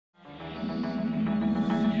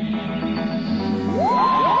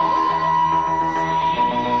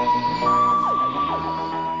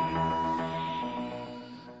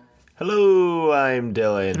I'm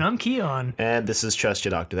Dylan. And I'm Kiyan. And this is Trust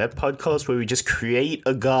Your Doctor, that podcast where we just create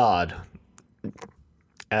a god.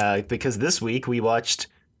 Because this week we watched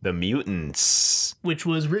The Mutants. Which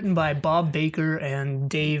was written by Bob Baker and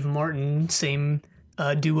Dave Martin, same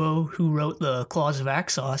duo who wrote The Claws of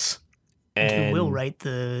Axos, and who will write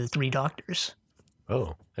The Three Doctors.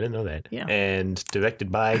 Oh, I didn't know that. Yeah. And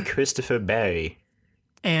directed by Christopher Barry.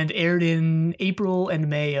 And aired in April and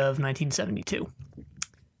May of 1972.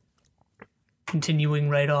 Continuing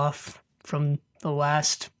right off from the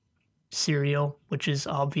last serial, which is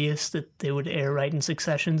obvious that they would air right in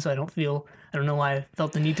succession, so I don't know why I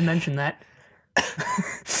felt the need to mention that.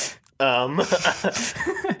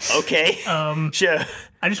 Okay. Sure.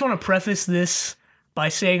 I just want to preface this by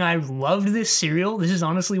saying I loved this serial. This is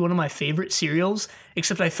honestly one of my favorite serials,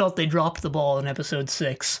 except I felt they dropped the ball in episode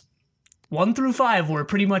 6. 1 through 5 were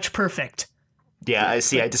pretty much perfect. Yeah, I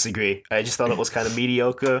disagree. I just thought it was kind of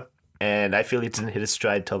mediocre, and I feel it didn't hit its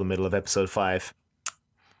stride till the middle of episode 5.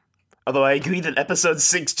 Although I agree that episode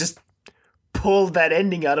 6 just pulled that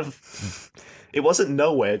ending out of... It wasn't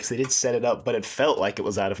nowhere, because they did set it up, but it felt like it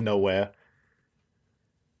was out of nowhere.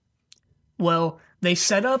 Well, they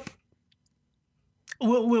set up...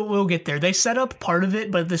 We'll get there. They set up part of it,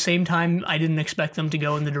 but at the same time, I didn't expect them to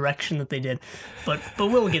go in the direction that they did. But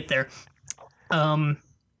we'll get there.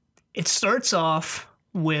 It starts off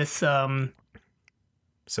with...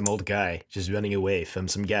 some old guy just running away from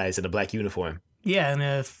some guys in a black uniform. Yeah, in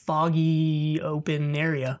a foggy, open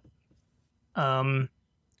area. And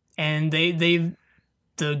the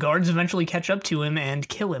guards eventually catch up to him and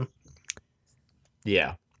kill him.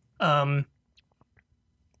 Yeah.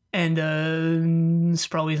 This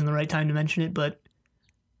probably isn't the right time to mention it, but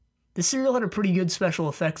the serial had a pretty good special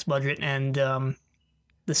effects budget, and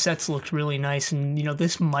the sets looked really nice, and,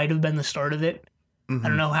 this might have been the start of it. Mm-hmm. I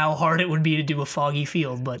don't know how hard it would be to do a foggy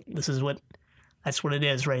field, but that's what it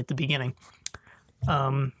is right at the beginning.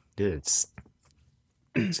 It's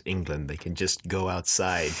England. They can just go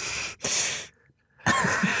outside.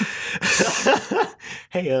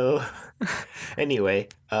 Heyo. Anyway,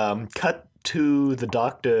 cut to the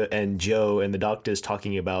doctor and Joe, and the doctor's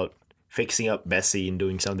talking about fixing up Bessie and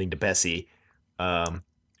doing something to Bessie.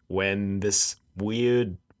 When this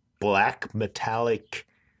weird black metallic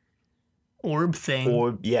orb thing,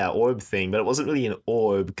 but it wasn't really an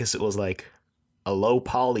orb because it was like a low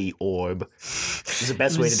poly orb. It was the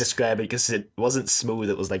best way to describe it because it wasn't smooth.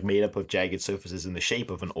 It was like made up of jagged surfaces in the shape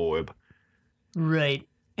of an orb. Right.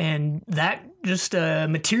 And that just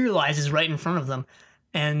materializes right in front of them.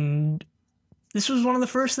 And this was one of the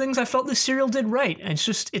first things I felt this serial did right. And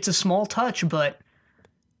it's a small touch, but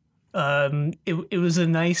it was a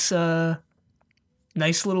nice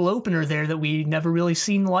little opener there that we never really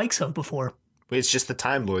seen the likes of before. It's just the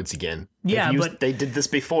Time Lords again. Yeah, but they did this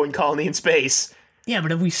before in Colony in Space. Yeah,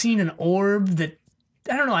 but have we seen an orb that...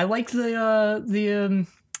 I don't know, I like the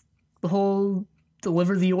whole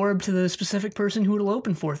deliver the orb to the specific person who it'll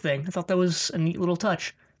open for thing. I thought that was a neat little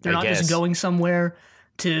touch. They're not just going somewhere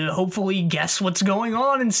to hopefully guess what's going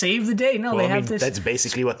on and save the day. No, this... That's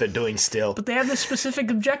basically what they're doing still. But they have this specific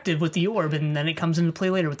objective with the orb, and then it comes into play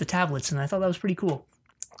later with the tablets, and I thought that was pretty cool.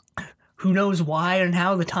 Who knows why and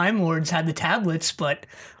how the Time Lords had the tablets, but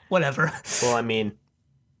whatever. Well, I mean,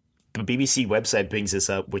 the BBC website brings this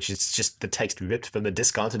up, which is just the text ripped from the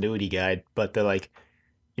discontinuity guide, but they're like,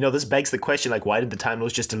 this begs the question, like, why did the Time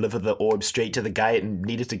Lords just deliver the orb straight to the guy it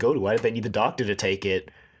needed to go to? Why did they need the doctor to take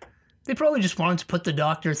it? They probably just wanted to put the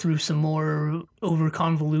doctor through some more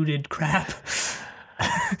over-convoluted crap.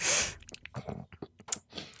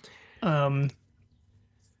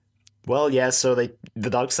 Well, yeah, so the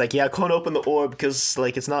doc's like, yeah, I can't open the orb because,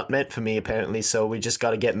 like, it's not meant for me, apparently, so we just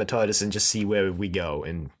gotta get in the TARDIS and just see where we go,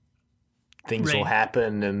 and things will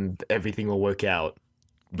happen, and everything will work out,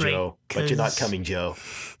 Joe. But you're not coming, Joe.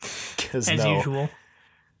 As usual.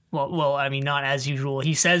 Well, I mean, not as usual.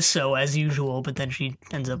 He says so, as usual, but then she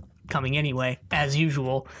ends up coming anyway, as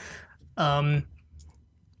usual. But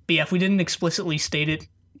yeah, if we didn't explicitly state it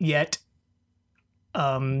yet,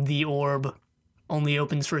 the orb only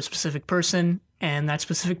opens for a specific person, and that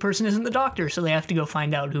specific person isn't the doctor, so they have to go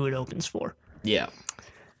find out who it opens for. Yeah.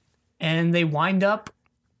 And they wind up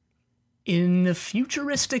in a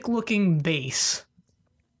futuristic-looking base.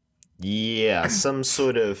 Yeah, some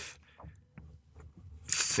sort of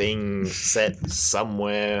thing set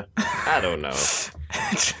somewhere. I don't know.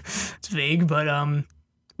 It's vague, but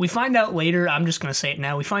we find out later, I'm just going to say it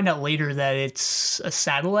now, we find out later that it's a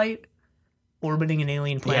satellite orbiting an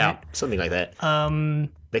alien planet. Yeah, something like that.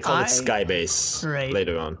 They call it Skybase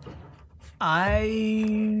later on.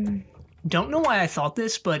 I don't know why I thought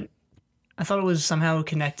this, but I thought it was somehow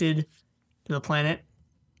connected the planet,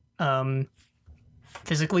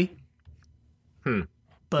 physically.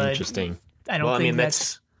 But Interesting. I don't think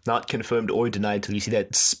that's not confirmed or denied till you see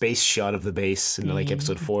that space shot of the base in like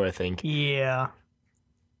episode 4, I think. Yeah.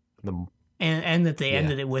 And that they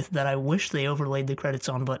ended it with that I wish they overlaid the credits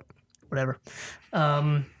on, but whatever.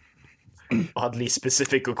 Oddly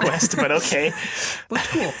specific request, but okay. Looked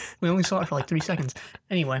cool. We only saw it for like 3 seconds.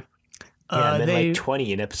 Anyway. Yeah, and then like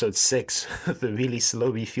 20 in episode 6, the really slow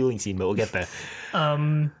refueling scene, but we'll get there.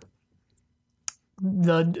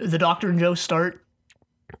 The Doctor and Joe start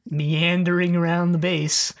meandering around the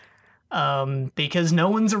base because no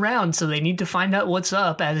one's around, so they need to find out what's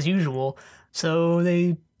up as usual. So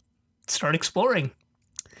they start exploring.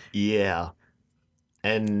 Yeah.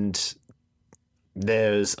 And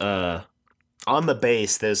there's on the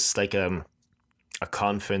base there's like a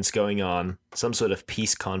conference going on, some sort of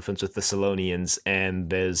peace conference with the Solonians,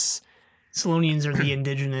 and there's Solonians are the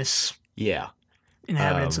indigenous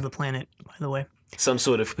inhabitants of the planet, by the way. Some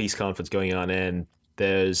sort of peace conference going on, and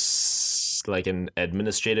there's like an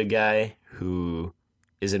administrator guy who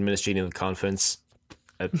is administrating the conference.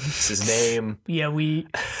 That's his name. Yeah, we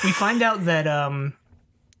find out that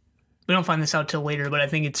we don't find this out till later, but I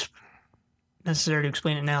think it's necessary to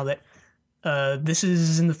explain it now that this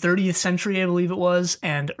is in the 30th century, I believe it was,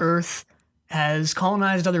 and Earth has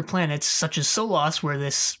colonized other planets, such as Solos, where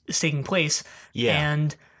this is taking place. Yeah.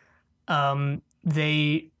 And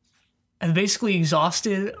they have basically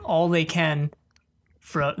exhausted all they can.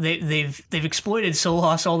 They've exploited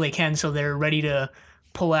Solos all they can, so they're ready to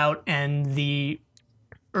pull out, and the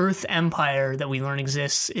Earth Empire that we learn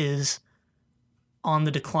exists is on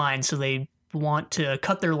the decline, so they want to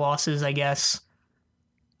cut their losses, I guess,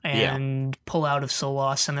 and pull out of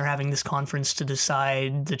Solos, and they're having this conference to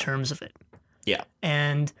decide the terms of it. Yeah.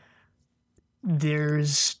 And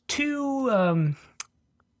there's 2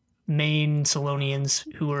 main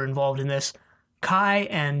Solonians who are involved in this, Kai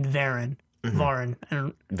and Varen. Varen.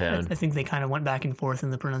 I think they kind of went back and forth in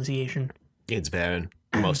the pronunciation. It's Varen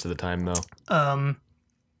most of the time, though.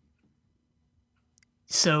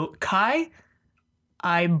 So Kai,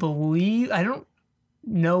 I believe, I don't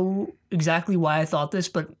know exactly why I thought this,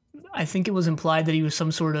 but I think it was implied that he was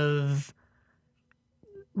some sort of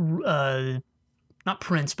not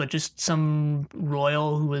prince, but just some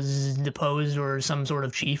royal who was deposed, or some sort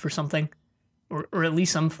of chief or something, or at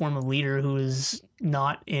least some form of leader who is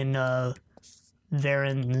not in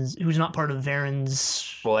Varen's, who's not part of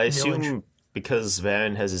Varen's. Well, I village. assume because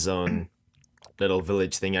Varen has his own little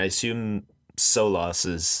village thing, I assume Solos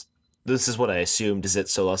is. This is what I assumed, is that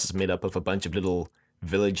Solos is made up of a bunch of little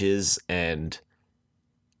villages, and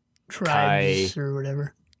tribes or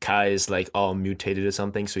whatever. Kai is like all mutated or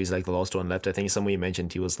something, so he's like the last one left. I think somebody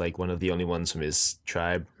mentioned he was like one of the only ones from his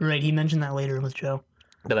tribe. Right, he mentioned that later with Joe.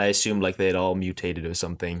 But I assumed like they had all mutated or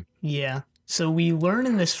something. Yeah. So we learn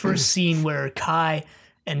in this first scene where Kai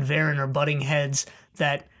and Varen are butting heads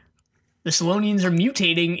that the Solonians are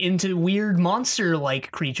mutating into weird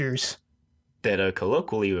monster-like creatures that are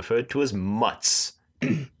colloquially referred to as mutts.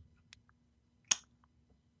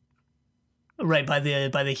 Right, by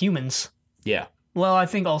the humans. Yeah. Well, I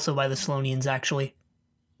think also by the Solonians, actually.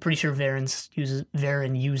 Pretty sure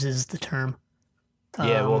Varen uses the term.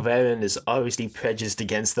 Yeah, well, Varen is obviously prejudiced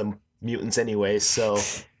against the mutants anyway, so...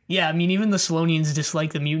 Yeah, I mean, even the Solonians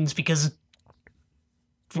dislike the mutants because,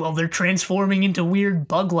 well, they're transforming into weird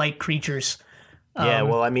bug-like creatures. Yeah,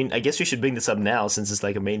 well, I mean, I guess we should bring this up now since it's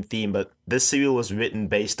like a main theme, but this serial was written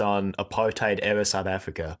based on apartheid-era South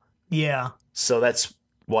Africa. Yeah. So that's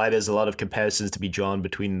why there's a lot of comparisons to be drawn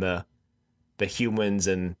between the humans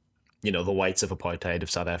and, you know, the whites of apartheid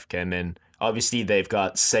of South Africa. And then, obviously, they've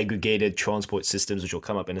got segregated transport systems, which will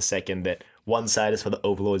come up in a second, that one side is for the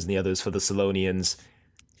Overlords and the other is for the Solonians.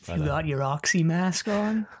 You got your oxy mask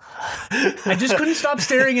on? I just couldn't stop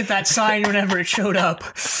staring at that sign whenever it showed up.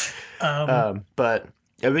 But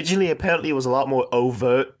originally, apparently, it was a lot more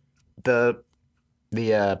overt, the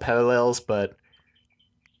parallels, but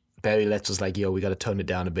Barry Letts was like, yo, we gotta tone it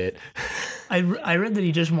down a bit. I read that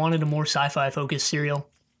he just wanted a more sci-fi focused serial.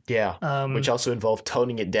 Yeah, which also involved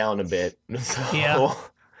toning it down a bit. So. Yeah.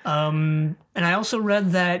 And I also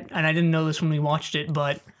read that, and I didn't know this when we watched it,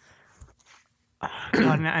 but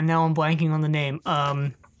God, and now I'm blanking on the name.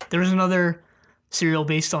 There was another serial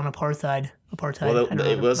based on apartheid. Well,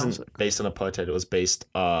 it wasn't based on apartheid. It was based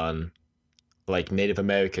on like Native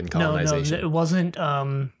American colonization. No, it wasn't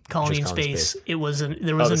Colony in Space. It was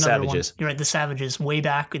there was another Savages. one. You're right, the Savages, way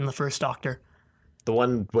back in the first Doctor. The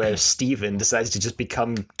one where Steven decides to just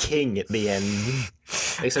become king at the end.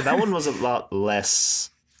 Except that one was a lot less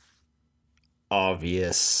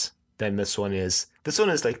obvious than this one is. This one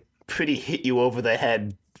is like pretty hit you over the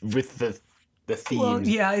head with the theme. Well,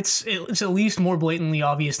 yeah, it's at least more blatantly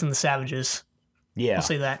obvious than the Savages. Yeah. I'll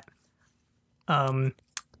say that. But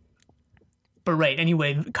right,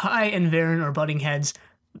 anyway, Kai and Varen are butting heads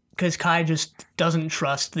because Kai just doesn't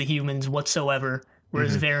trust the humans whatsoever,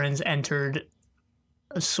 whereas Varen's entered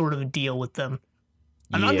a sort of a deal with them.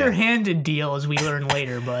 An underhanded deal, as we learn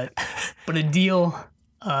later, but a deal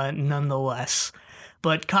nonetheless.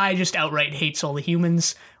 But Kai just outright hates all the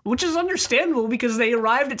humans, which is understandable because they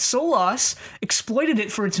arrived at Solos, exploited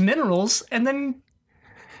it for its minerals, and then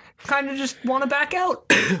kind of just want to back out.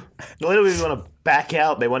 They don't really want to back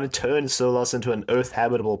out. They want to turn Solos into an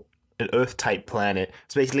Earth-type planet.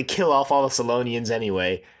 So basically kill off all the Solonians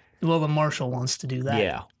anyway. Well, the Marshal wants to do that.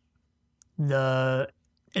 Yeah. The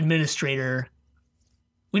Administrator...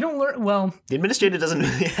 We don't learn... Well... The Administrator doesn't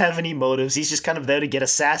really have any motives. He's just kind of there to get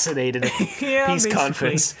assassinated at yeah, peace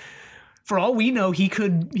conference. For all we know, he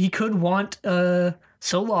could want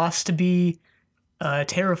Solos to be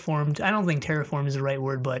terraformed. I don't think terraform is the right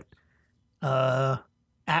word, but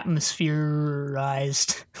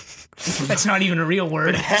atmospherized. That's not even a real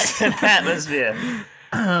word. Atmosphere.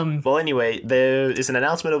 Well, anyway, there is an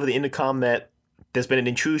announcement over the intercom that there's been an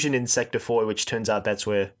intrusion in Sector 4, which turns out that's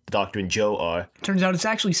where the Doctor and Joe are. Turns out it's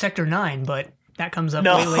actually Sector 9, but that comes up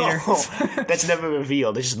way later. That's never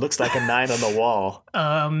revealed. It just looks like a 9 on the wall.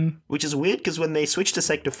 Which is weird, because when they switch to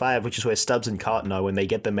Sector 5, which is where Stubbs and Cotton are when they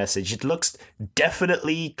get the message, it looks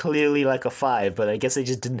definitely, clearly like a 5, but I guess they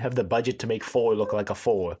just didn't have the budget to make 4 look like a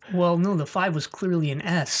 4. Well, no, the 5 was clearly an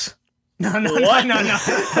S. No.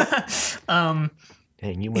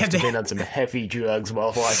 Dang, you must have been on some heavy drugs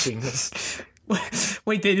while watching this.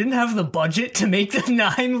 Wait, they didn't have the budget to make the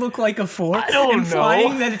 9 look like a 4? I don't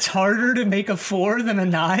implying know. that it's harder to make a 4 than a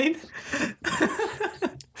 9?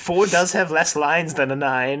 4 does have less lines than a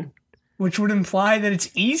 9. Which would imply that it's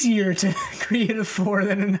easier to create a 4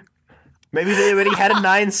 than a 9. Maybe they already had a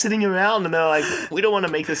 9 sitting around and they're like, we don't want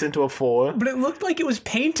to make this into a 4. But it looked like it was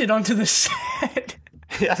painted onto the set.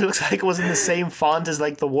 It looks like it was in the same font as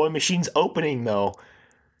like the War Machine's opening, though.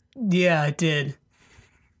 Yeah, it did.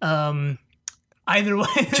 Either way,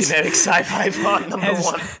 generic sci-fi font number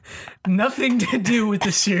 1. Nothing to do with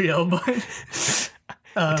the cereal, but it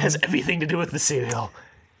has everything to do with the cereal.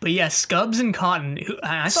 But yeah, Stubbs and Cotton.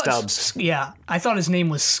 Stubbs. Yeah, I thought his name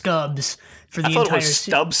was Stubbs for the entire. I thought it was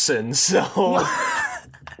Stubbson. So.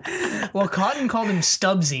 Well, Cotton called him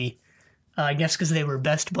Stubbsy. I guess because they were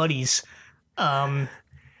best buddies. But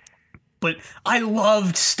I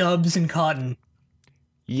loved Stubbs and Cotton.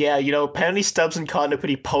 Yeah, apparently Stubbs and Cotton are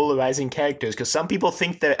pretty polarizing characters, because some people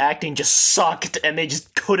think their acting just sucked and they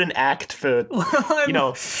just couldn't act for,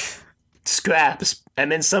 scraps. And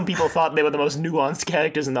then some people thought they were the most nuanced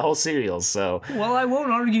characters in the whole serial, so... Well, I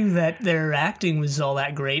won't argue that their acting was all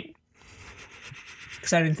that great.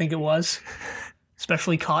 Because I didn't think it was.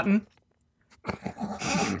 Especially Cotton.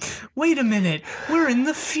 Wait a minute, we're in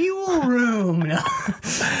the fuel room.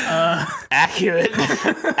 Accurate.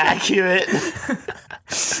 Accurate.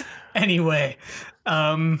 Anyway,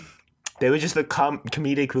 they were just the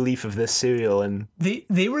comedic relief of this serial, and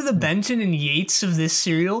they were the Benton and Yates of this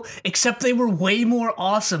serial, except they were way more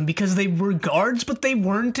awesome because they were guards, but they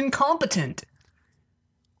weren't incompetent.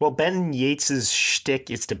 Well, Benton Yates'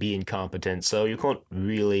 shtick is to be incompetent, so you can't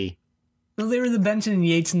really... No, they were the Benton and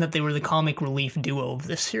Yates in that they were the comic relief duo of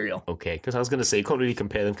this serial. Okay, because I was going to say, you can't really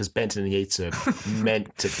compare them because Benton and Yates are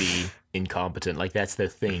meant to be incompetent. Like, that's their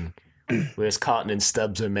thing. Whereas Cotton and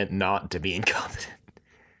Stubbs are meant not to be incompetent.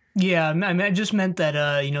 Yeah, I just meant that,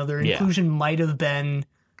 their inclusion might have been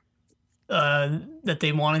that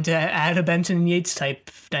they wanted to add a Benton and Yates type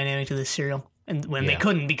dynamic to this serial. And when they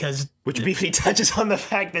couldn't because... Which briefly touches on the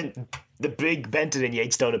fact that the big Benton and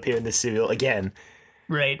Yates don't appear in this serial again.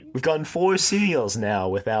 Right. We've gotten 4 serials now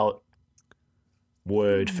without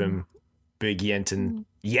word from Big Yenton.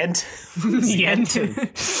 Yates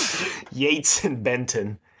and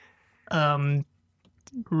Benton.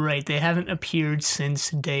 Right. They haven't appeared since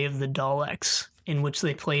Day of the Daleks, in which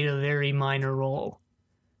they played a very minor role.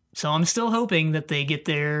 So I'm still hoping that they get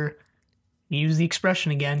their, use the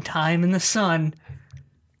expression again, time in the sun.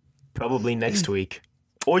 Probably next week.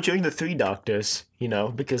 Or during the 3 Doctors,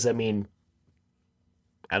 because,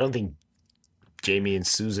 I don't think Jamie and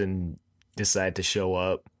Susan decide to show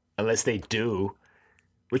up, unless they do,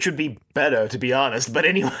 which would be better, to be honest, but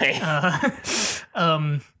anyway.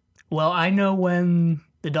 Well, I know when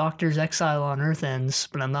the Doctor's exile on Earth ends,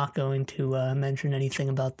 but I'm not going to mention anything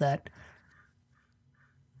about that.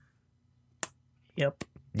 Yep.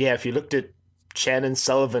 Yeah, if you looked at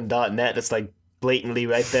shannonsullivan.net, it's like blatantly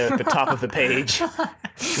right there at the top of the page.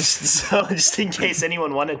 just in case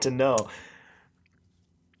anyone wanted to know.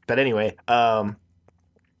 But anyway, the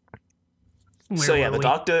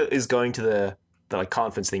doctor is going to the like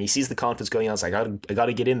conference thing. He sees the conference going on. He's like, I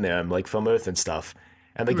gotta get in there. I'm like from Earth and stuff.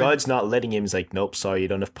 And the guard's not letting him. He's like, nope, sorry, you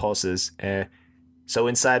don't have passes. So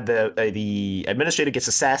inside the administrator gets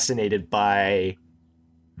assassinated by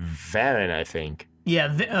Varen, I think.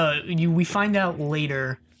 Yeah, we find out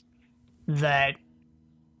later that,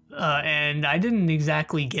 and I didn't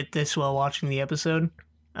exactly get this while watching the episode.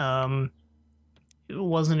 It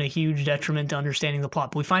wasn't a huge detriment to understanding the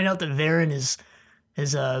plot, but we find out that Varen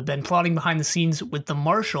has been plotting behind the scenes with the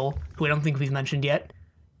Marshal, who I don't think we've mentioned yet.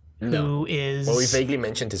 No. Who is... Well, we vaguely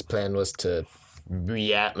mentioned his plan was to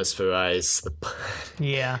re-atmospherize the...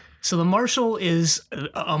 Yeah. So the Marshal is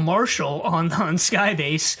a Marshal on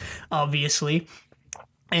Skybase, obviously.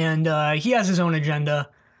 And he has his own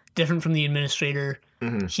agenda, different from the Administrator.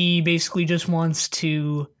 Mm-hmm. He basically just wants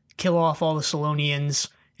to kill off all the Solonians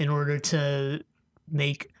in order to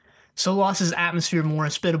make Solos's atmosphere more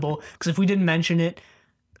hospitable. Because if we didn't mention it,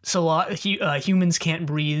 humans can't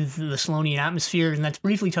breathe the Solonian atmosphere, and that's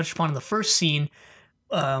briefly touched upon in the first scene,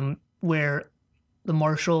 where the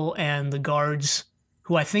Marshal and the guards,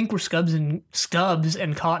 who I think were Stubbs and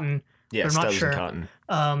Cotton, yeah, I'm not sure, and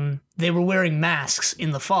Cotton. They were wearing masks in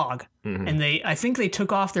the fog, mm-hmm. and I think they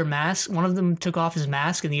took off their masks. One of them took off his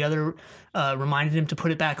mask, and the other reminded him to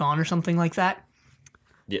put it back on or something like that.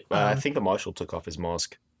 Yeah, I think the Marshal took off his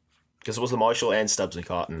mask. Because it was the Marshal and Stubbs and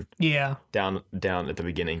Cotton. Yeah. Down at the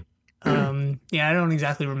beginning. Yeah, I don't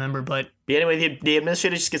exactly remember, but... Yeah, anyway, the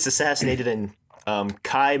administrator just gets assassinated, and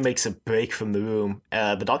Kai makes a break from the room.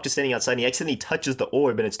 The doctor's standing outside, and he accidentally touches the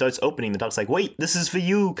orb, and it starts opening. The doctor's like, wait, this is for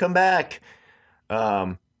you, come back.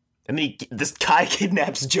 And then this Kai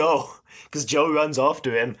kidnaps Joe, because Joe runs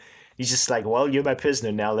after him. He's just like, well, you're my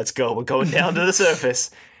prisoner now, let's go. We're going down to the surface.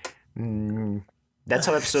 That's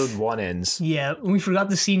how episode 1 ends. Yeah, we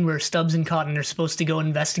forgot the scene where Stubbs and Cotton are supposed to go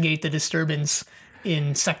investigate the disturbance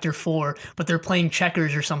in Sector 4, but they're playing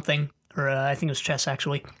checkers or something, or I think it was chess,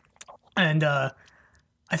 actually. And I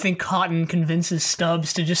think Cotton convinces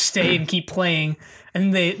Stubbs to just stay and keep playing,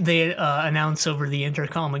 and they announce over the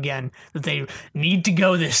intercom again that they need to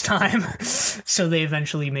go this time, so they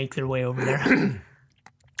eventually make their way over there.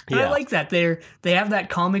 Yeah. I like that. They have that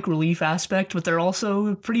comic relief aspect, but they're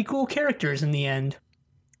also pretty cool characters in the end.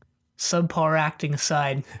 Subpar acting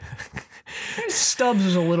aside. Stubbs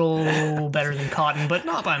was a little better than Cotton, but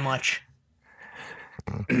not by much.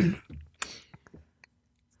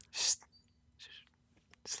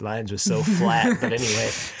 His lines were so flat, but anyway.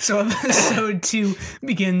 So episode 2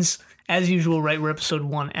 begins, as usual, right where episode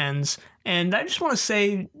 1 ends. And I just want to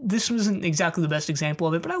say, this wasn't exactly the best example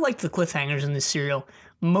of it, but I liked the cliffhangers in this serial.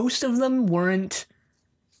 Most of them weren't...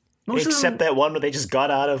 Except that one where they just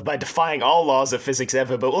got out of by defying all laws of physics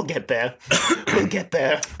ever, but we'll get there. We'll get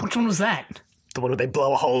there. Which one was that? The one where they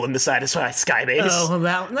blow a hole in the side of Skybase. Oh,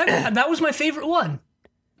 that was my favorite one.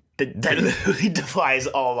 That literally defies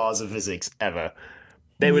all laws of physics ever.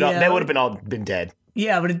 They would have all been dead.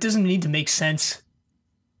 Yeah, but it doesn't need to make sense.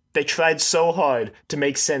 They tried so hard to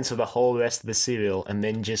make sense of the whole rest of the serial and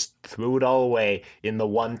then just threw it all away in the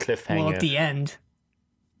one cliffhanger. Well, at the end.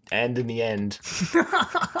 And in the end.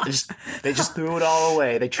 they just threw it all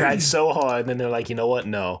away. They tried so hard and then they're like, you know what?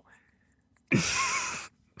 No. I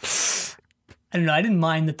don't know. I didn't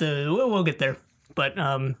mind that we'll get there. But,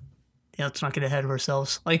 let's not get ahead of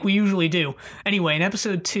ourselves like we usually do. Anyway, in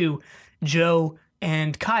episode 2, Joe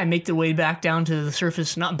and Kai make their way back down to the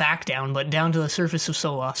surface, not back down, but down to the surface of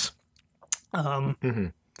Solos.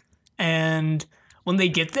 And when they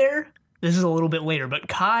get there, this is a little bit later, but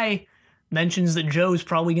Kai mentions that Joe's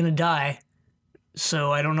probably going to die.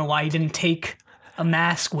 So I don't know why he didn't take a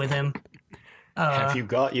mask with him. Have you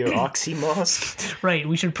got your oxy mask? Right,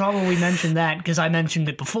 we should probably mention that, because I mentioned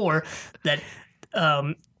it before, that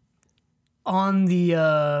on the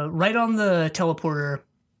right on the teleporter,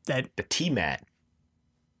 that the T-Mat.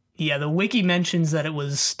 Yeah, the wiki mentions that it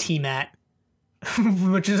was T-Mat,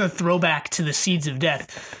 which is a throwback to the Seeds of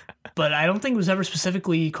Death. But I don't think it was ever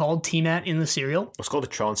specifically called T-Mat in the serial. It's called a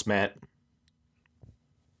Transmat.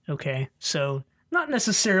 Okay, so not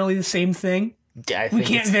necessarily the same thing. Yeah, we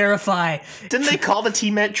can't verify. Didn't they call the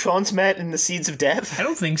T-Mat Transmat in the Seeds of Death? I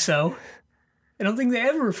don't think so. I don't think they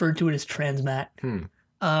ever referred to it as Transmat.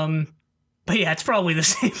 But yeah, it's probably the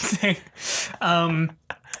same thing.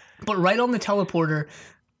 But right on the teleporter,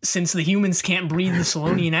 since the humans can't breathe the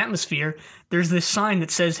Solonian atmosphere, there's this sign that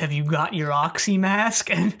says, "Have you got your oxy mask?"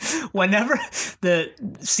 And whenever the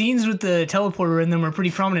scenes with the teleporter in them were pretty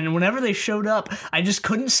prominent, and whenever they showed up, I just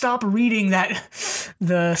couldn't stop reading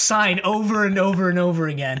the sign over and over and over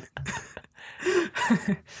again.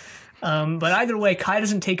 But either way, Kai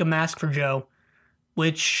doesn't take a mask for Joe,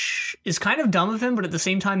 which is kind of dumb of him, but at the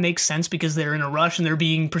same time makes sense because they're in a rush and they're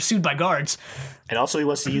being pursued by guards. And also he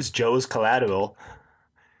wants to use Joe's collateral.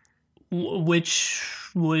 Which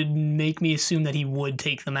would make me assume that he would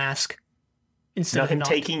take the mask instead of him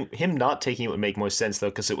not taking it would make more sense though,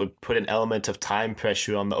 because it would put an element of time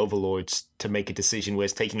pressure on the overlords to make a decision.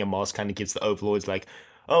 Whereas taking a mask kind of gives the overlords like,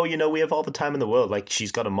 oh, we have all the time in the world. Like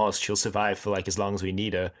she's got a mask, she'll survive for like as long as we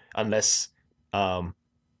need her, unless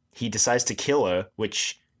he decides to kill her,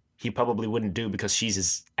 which he probably wouldn't do because she's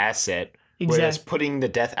his asset. Exactly. Whereas putting the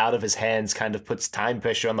death out of his hands kind of puts time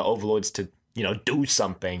pressure on the overlords to do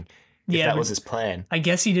something. If that was his plan. I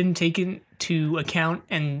guess he didn't take into account,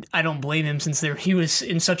 and I don't blame him since he was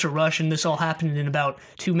in such a rush and this all happened in about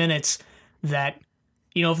 2 minutes, that,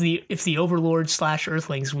 if the overlords /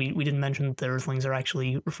 earthlings, we didn't mention that the earthlings are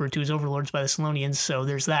actually referred to as overlords by the Solonians, so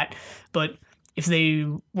there's that. But if they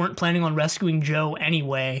weren't planning on rescuing Joe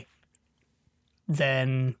anyway,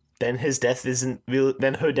 then his death isn't real.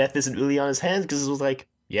 Then her death isn't really on his hands because it was like,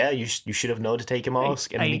 yeah, you should have known to take a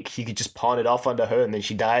mask, and he could just pawn it off onto her, and then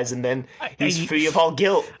she dies, and then he's free of all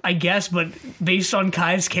guilt. I guess, but based on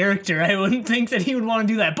Kai's character, I wouldn't think that he would want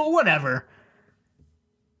to do that. But whatever.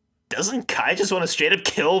 Doesn't Kai just want to straight up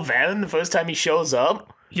kill Van the first time he shows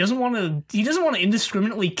up? He doesn't want to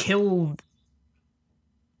indiscriminately kill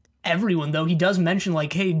everyone, though. He does mention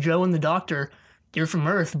like, "Hey, Joe and the Doctor, you're from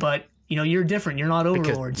Earth, but you're different. You're not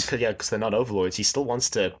overlords." Because they're not overlords. He still wants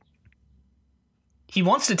to. He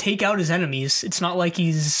wants to take out his enemies. It's not like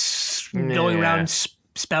he's going around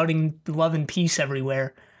spouting love and peace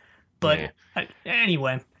everywhere. But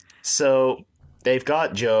anyway. So they've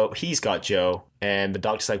got Joe. He's got Joe. And the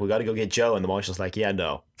doctor's like, we got to go get Joe. And the marshal's like, yeah,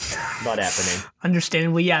 no, not happening.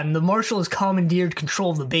 Understandably, yeah. And the marshal has commandeered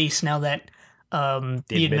control of the base now that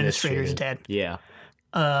the administrator's dead. Yeah.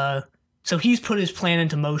 So he's put his plan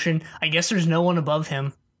into motion. I guess there's no one above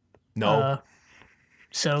him. No.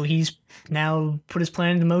 So he's now put his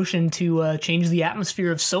plan into motion to change the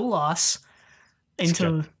atmosphere of Solos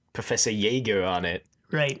into Professor Jaeger on it.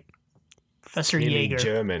 Right. Professor Jaeger.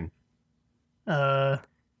 German.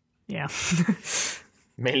 Yeah.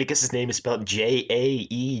 Mainly because his name is spelled Jaeger.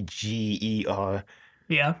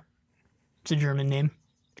 Yeah. It's a German name,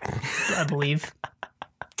 I believe.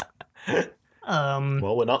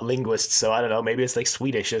 Well, we're not linguists, so I don't know. Maybe it's like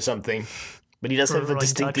Swedish or something. But he does have a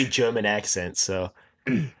distinctly Dutch German accent, so...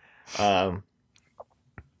 the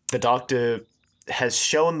doctor has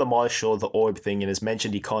shown the marshal the orb thing and has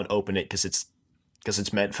mentioned he can't open it because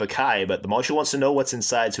it's meant for Kai, but the marshal wants to know what's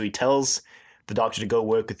inside, so he tells the doctor to go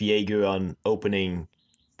work with Jaeger on opening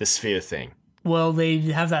the sphere thing. Well, they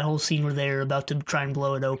have that whole scene where they're about to try and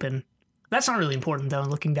blow it open. That's not really important, though,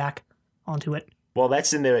 looking back onto it. Well,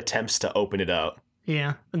 that's in their attempts to open it up.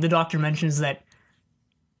 Yeah, and the doctor mentions that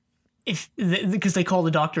because they call the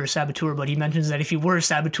doctor a saboteur, but he mentions that if he were a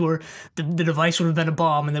saboteur, the device would have been a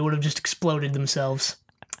bomb and they would have just exploded themselves.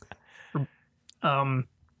 But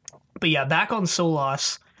yeah, back on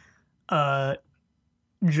Solos,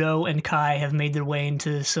 Joe and Kai have made their way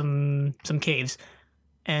into some caves,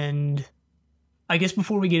 and I guess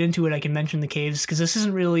before we get into it, I can mention the caves because this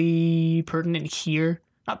isn't really pertinent here.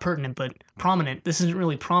 Not pertinent, but prominent. This isn't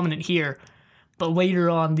really prominent here, but later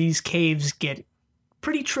on, these caves get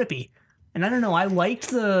pretty trippy. And I don't know, I liked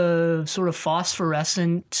the sort of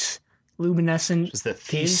phosphorescent, luminescent... Just the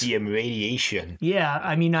cesium radiation. Yeah,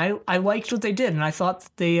 I mean, I liked what they did, and I thought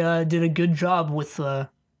that they did a good job with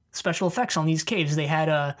special effects on these caves. They had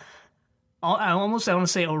I want to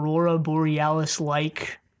say Aurora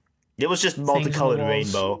Borealis-like... It was just multicolored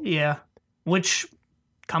rainbow. Yeah, which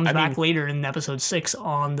comes back later in episode 6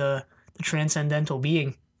 on the transcendental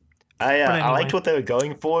being. Anyway. I liked what they were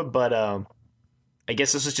going for, but I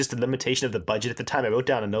guess this was just a limitation of the budget at the time. I wrote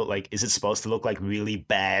down a note like, is it supposed to look like really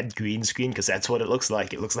bad green screen? Because that's what it looks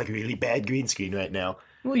like. It looks like really bad green screen right now.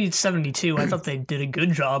 Well, it's 72. I thought they did a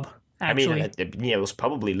good job, actually. I mean, it was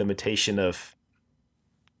probably limitation of...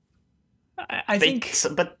 I think...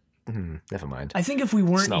 But, never mind. I think if we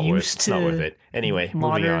weren't used to... It's not worth it. Anyway,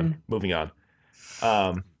 moving on.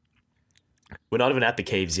 We're not even at the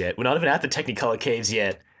caves yet. We're not even at the Technicolor caves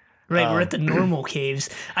yet. Right, we're at the normal caves.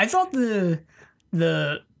 I thought the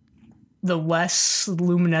less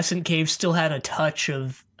luminescent caves still had a touch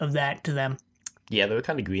of that to them. Yeah, they were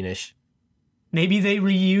kind of greenish. Maybe they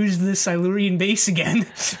reused the Silurian base again.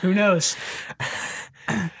 Who knows?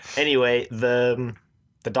 Anyway, the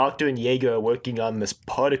Doctor and Jaeger are working on this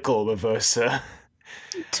particle reverser.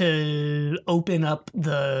 To open up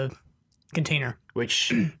the container.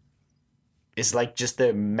 Which is like just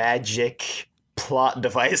the magic plot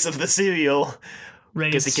device of the serial.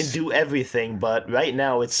 Right. Because it can do everything, but right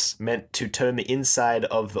now it's meant to turn the inside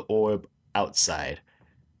of the orb outside.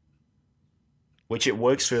 Which it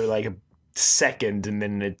works for like a second, and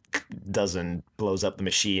then it doesn't, blows up the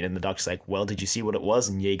machine, and the Doctor's like, well, did you see what it was?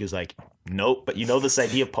 And Jaeger's like, nope, but this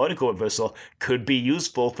idea of particle reversal could be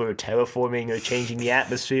useful for terraforming or changing the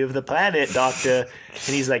atmosphere of the planet, Doctor.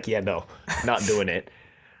 And he's like, yeah, no, not doing it.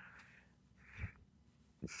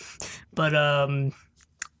 But,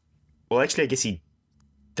 well, actually, I guess he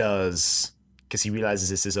does, because he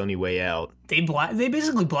realizes it's his only way out. They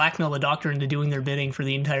basically blackmail the Doctor into doing their bidding for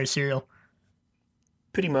the entire serial.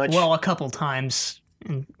 Pretty much. Well, a couple times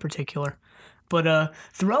in particular. But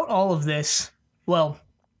throughout all of this, well,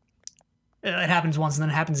 it happens once and then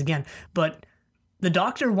it happens again. But the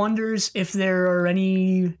Doctor wonders if there are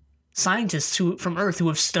any scientists from Earth who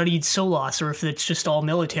have studied Solas, or if it's just all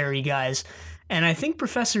military guys. And I think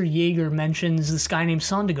Professor Jaeger mentions this guy named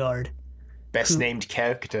Sondergaard. Best named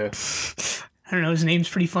character. I don't know, his name's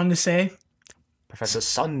pretty fun to say. Professor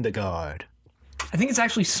Sondergaard. I think it's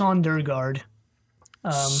actually Sondergaard.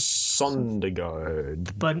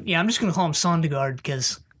 Sondergaard. But yeah, I'm just going to call him Sondergaard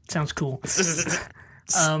because it sounds cool.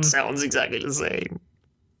 Sounds exactly the same.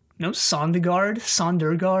 No, Sondergaard.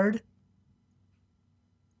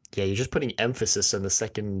 Yeah, you're just putting emphasis on the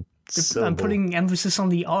second syllable. I'm putting emphasis on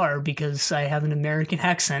the R because I have an American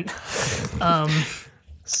accent.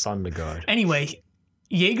 Sondergaard. Anyway,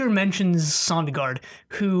 Jaeger mentions Sondergaard,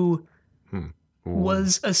 who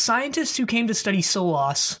was a scientist who came to study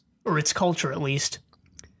Solas, or its culture at least,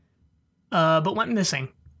 but went missing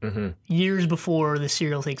years before the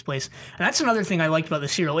serial takes place. And that's another thing I liked about the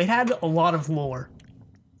serial. It had a lot of lore.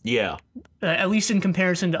 Yeah. At least in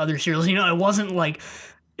comparison to other serials.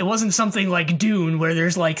 It wasn't something like Dune where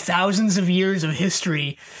there's like thousands of years of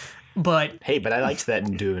history, but... Hey, but I liked that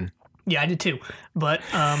in Dune. Yeah, I did too. But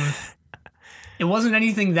it wasn't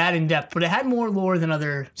anything that in-depth, but it had more lore than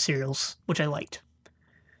other serials, which I liked.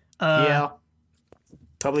 Yeah.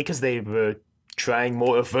 Probably because they were trying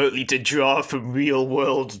more overtly to draw from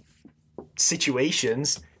real-world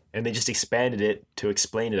situations, and they just expanded it to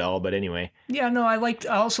explain it all, but anyway. Yeah, no, I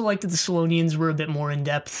also liked that the Solonians were a bit more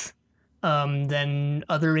in-depth than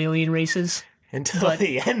other alien races. Until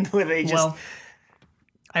the end, where they just... Well,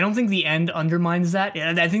 I don't think the end undermines that.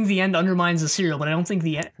 I think the end undermines the serial, but I don't think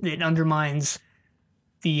it undermines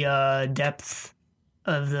the depth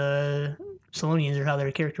of the Solonians or how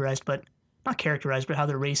they're characterized, but not characterized, but how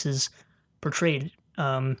their race is portrayed.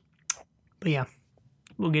 But yeah,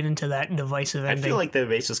 we'll get into that divisive ending. I feel like their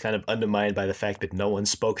race was kind of undermined by the fact that no one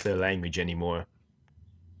spoke their language anymore.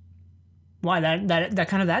 Why? That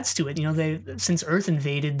kind of adds to it. Since Earth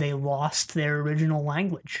invaded, they lost their original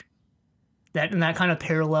language. That kind of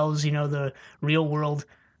parallels, the real world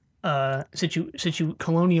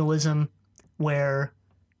colonialism, where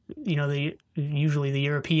usually the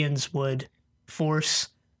Europeans would force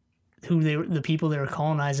the people they were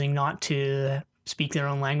colonizing not to speak their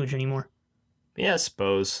own language anymore. Yeah, I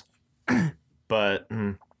suppose. But I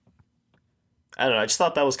don't know. I just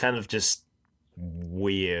thought that was kind of just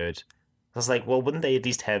weird. I was like, well, wouldn't they at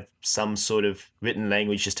least have some sort of written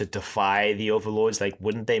language just to defy the overlords? Like,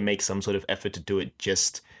 wouldn't they make some sort of effort to do it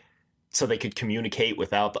just so they could communicate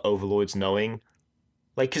without the overlords knowing?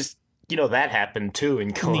 Like, because, that happened too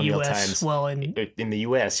in colonial times. Well, in the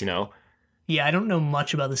U.S., Yeah, I don't know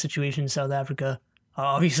much about the situation in South Africa.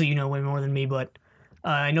 Obviously, you know way more than me, but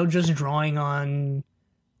I know just drawing on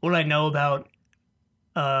what I know about,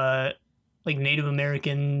 like, Native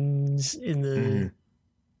Americans in the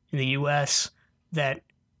U.S. that,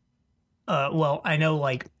 I know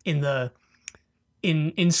like in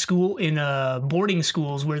boarding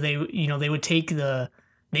schools where they would take the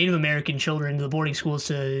Native American children to the boarding schools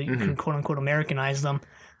to quote unquote Americanize them,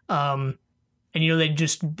 and they'd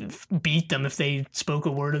just beat them if they spoke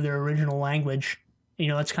a word of their original language.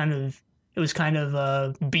 It was kind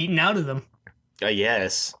of beaten out of them.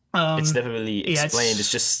 Yes. It's never really explained.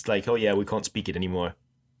 It's just like, oh yeah, we can't speak it anymore.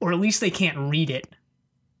 Or at least they can't read it.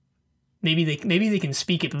 Maybe they can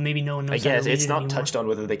speak it, but maybe no one knows. I guess it's not touched on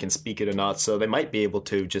whether they can speak it or not, so they might be able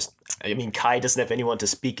to just... I mean, Kai doesn't have anyone to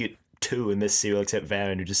speak it to in this serial except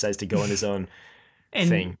Varen, who decides to go on his own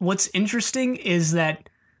thing. And what's interesting is that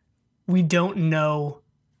we don't know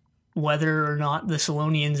whether or not the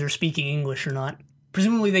Solonians are speaking English or not.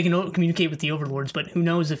 Presumably they can communicate with the overlords, but who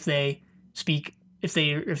knows if they speak if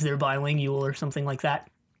they're bilingual or something like that.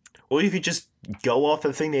 Or you could just go off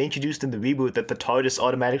the thing they introduced in the reboot that the TARDIS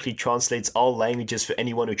automatically translates all languages for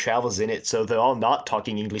anyone who travels in it, so they're all not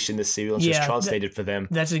talking English in this serial, it's just translated for them.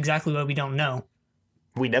 That's exactly what we don't know.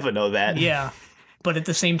 We never know that. Yeah, but at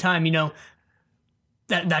the same time,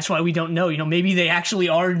 that's why we don't know. Maybe they actually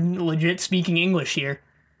are legit speaking English here.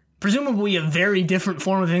 Presumably a very different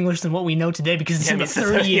form of English than what we know today because it's in the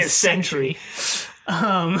 30th century.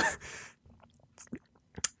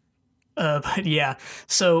 But yeah,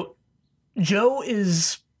 so Joe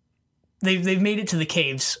is... They've made it to the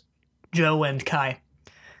caves, Joe and Kai.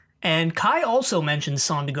 And Kai also mentions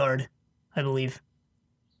Sondergaard, I believe.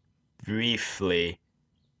 Briefly.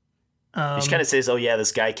 He kind of says, oh yeah,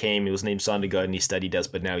 this guy came, he was named Sondergaard, and he studied us,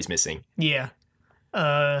 but now he's missing. Yeah.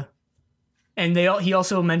 And he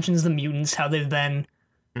also mentions the mutants, how they've been...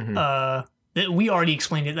 we already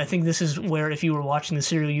explained it. I think this is where, if you were watching the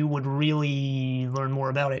serial, you would really learn more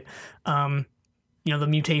about it. The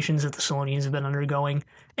mutations that the Solonians have been undergoing.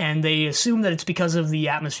 And they assume that it's because of the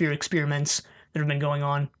atmosphere experiments that have been going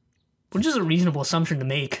on, which is a reasonable assumption to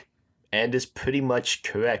make. And is pretty much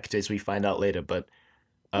correct, as we find out later, but...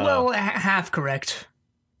 half correct,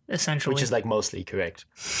 essentially. Which is mostly correct.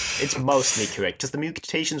 It's mostly correct, because the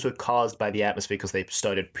mutations were caused by the atmosphere because they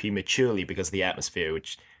started prematurely because of the atmosphere,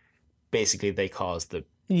 which basically they caused the...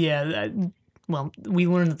 Yeah, we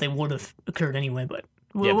learned that they would have occurred anyway, but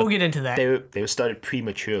we'll get into that. They were started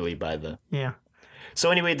prematurely by the... Yeah. So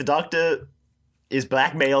anyway, the Doctor is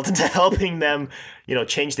blackmailed into helping them,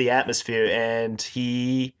 change the atmosphere, and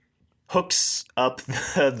he hooks up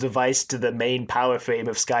the device to the main power frame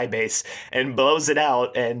of Skybase and blows it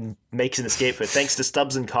out and makes an escape for it, thanks to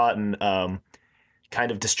Stubbs and Cotton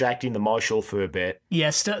kind of distracting the Marshal for a bit.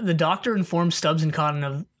 Yes, the Doctor informs Stubbs and Cotton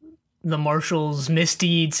of the Marshal's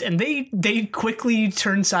misdeeds, and they quickly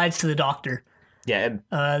turn sides to the Doctor. Yeah,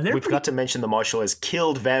 and we forgot to mention the Marshal has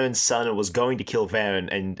killed Varen's son and was going to kill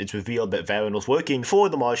Varen, and it's revealed that Varen was working for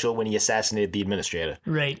the Marshal when he assassinated the Administrator.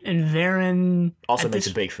 Right, and Varen... also makes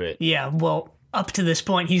a break for it. Yeah, well, up to this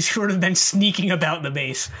point, he's sort of been sneaking about the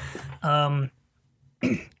base. And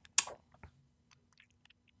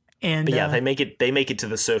but yeah, they make it to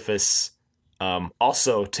the surface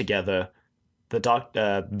also together.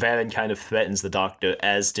 Varen kind of threatens the Doctor,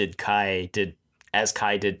 as Kai did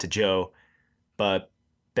to Joe. But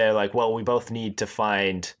they're like, well, we both need to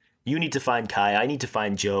find... You need to find Kai, I need to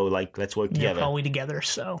find Joe, let's work together. Yeah, probably together,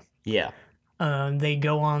 so... Yeah. They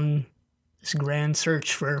go on this grand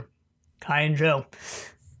search for Kai and Joe.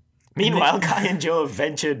 Meanwhile, Kai and Joe have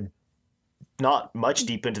ventured not much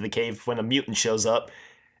deep into the cave when a mutant shows up,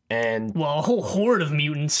 and... Well, a whole horde of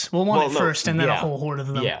mutants. We'll want it first, and then a whole horde of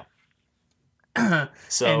them. Yeah.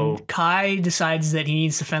 So... And Kai decides that he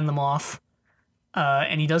needs to fend them off.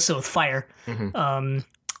 And he does so with fire,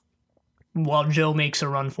 while Joe makes a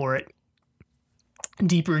run for it,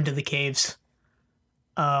 deeper into the caves.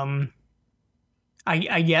 I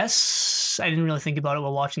guess, I didn't really think about it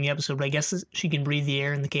while watching the episode, but I guess she can breathe the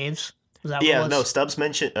air in the caves. Was that what it was? No, Stubbs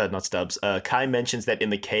mentioned, not Stubbs, Kai mentions that in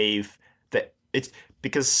the cave, that it's,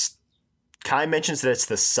 because Kai mentions that it's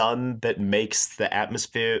the sun that makes the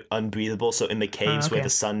atmosphere unbreathable, so in the caves where the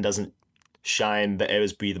sun doesn't shine, the air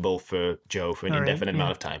is breathable for Joe for an indefinite amount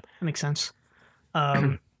of time. That makes sense.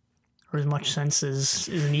 Or as much sense as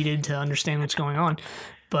is needed to understand what's going on.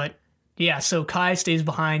 But yeah, so Kai stays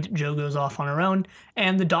behind, Joe goes off on her own,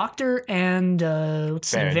 and the Doctor and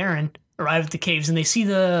Varen arrive at the caves, and they see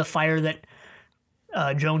the fire that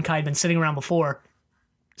Joe and Kai had been sitting around before,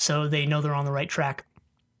 so they know they're on the right track.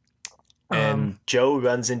 And Joe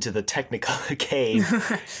runs into the Technicolor cave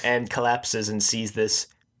and collapses and sees this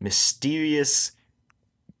mysterious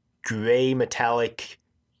gray metallic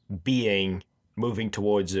being moving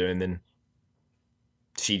towards her, and then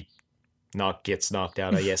she gets knocked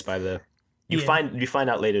out, I guess, by the... You find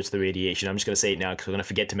out later it's the radiation. I'm just going to say it now because we're going to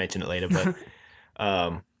forget to mention it later, but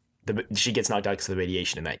she gets knocked out because of the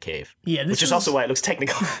radiation in that cave. Yeah, which is also why it looks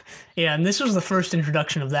technical. Yeah, and this was the first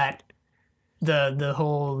introduction of that. The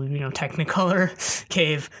whole, Technicolor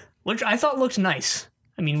cave, which I thought looked nice.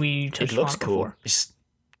 I mean, we touched on it before.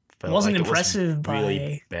 It wasn't impressive by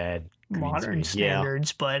really bad modern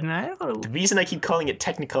standards, but I thought the reason I keep calling it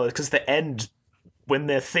Technicolor is because the end, when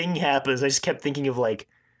the thing happens, I just kept thinking of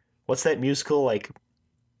what's that musical,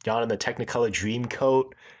 John in the Technicolor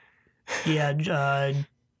Dreamcoat? Yeah,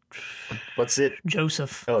 what's it?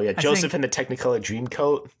 Joseph. Oh yeah, Joseph in the Technicolor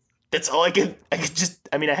Dreamcoat. That's all I could just...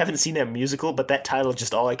 I mean, I haven't seen that musical, but that title is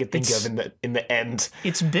just all I could think of in the end.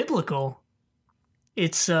 It's biblical.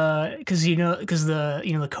 It's because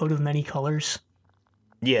the coat of many colors.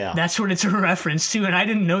 Yeah. That's what it's a reference to, and I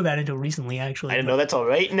didn't know that until recently, actually. I didn't know that's all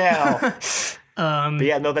right now. But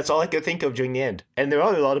yeah, no, that's all I could think of during the end. And there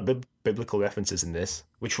are a lot of biblical references in this,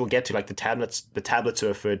 which we'll get to, like the tablets. The tablets are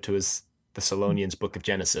referred to as the Solonians' Book of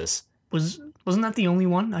Genesis. Wasn't that the only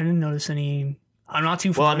one? I didn't notice any. I'm not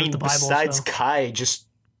too familiar with the Bible. Besides so. Kai just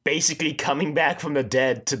basically coming back from the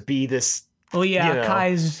dead to be this. Oh yeah,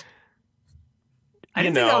 Kai's. I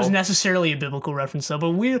didn't think that was necessarily a biblical reference, though.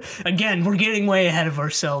 But we're getting way ahead of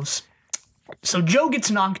ourselves. So Jo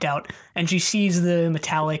gets knocked out, and she sees the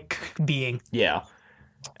metallic being. Yeah,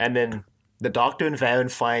 and then the Doctor and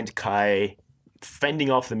Varen find Kai fending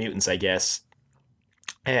off the mutants, I guess,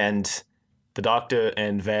 and the Doctor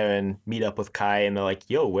and Varen meet up with Kai, and they're like,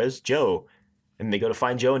 "Yo, where's Jo?" And they go to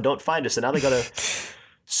find Jo and don't find her, so now they gotta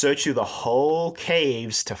search through the whole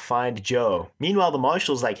caves to find Jo. Meanwhile, the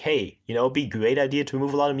Marshal's like, "Hey, it'd be a great idea to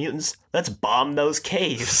remove a lot of mutants. Let's bomb those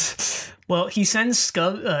caves." Well, he sends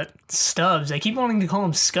Stubbs. I keep wanting to call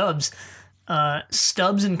him Scubs.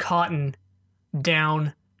 Stubbs and Cotton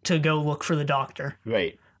down to go look for the Doctor.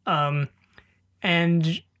 Right.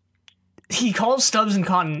 And he calls Stubbs and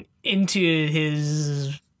Cotton into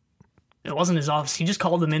his... It wasn't his office. He just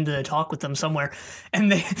called them in to talk with them somewhere.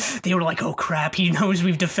 And they were like, oh, crap, he knows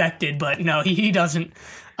we've defected. But no, he doesn't.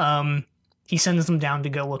 He sends them down to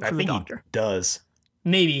go look for the Doctor. He does.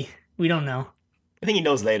 Maybe. We don't know. I think he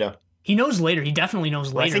knows later. He knows later. He definitely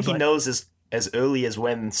knows later. I think he knows as early as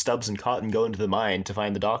when Stubbs and Cotton go into the mine to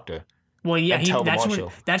find the Doctor. Well, yeah,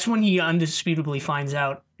 that's when he indisputably finds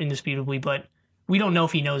out, but we don't know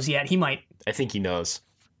if he knows yet. He might. I think he knows.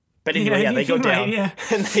 But anyway, they go down,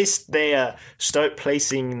 and they start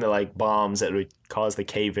placing the bombs that would cause the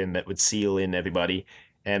cave-in that would seal in everybody,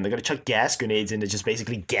 and they're gonna chuck gas grenades in to just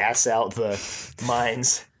basically gas out the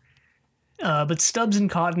mines. But Stubbs and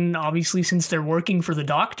Cotton, obviously, since they're working for the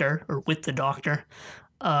Doctor or with the Doctor,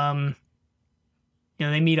 they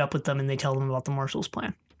meet up with them and they tell them about the Marshal's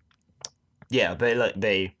plan. Yeah,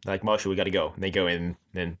 they like, Marshal, we gotta go. And they go in,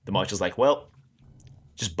 and the Marshal's like, well,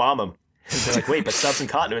 just bomb them. And they're like, wait, but Stubbs and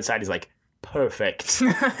Cotton are inside. He's like, perfect.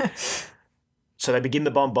 So they begin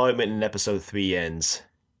the bombardment, and episode 3 ends.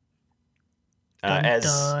 As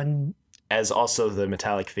also the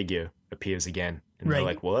metallic figure appears again. And they're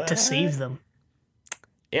like, what? To save them.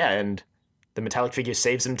 Yeah, and the metallic figure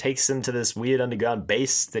saves him, takes him to this weird underground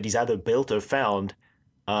base that he's either built or found.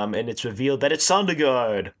 And it's revealed that it's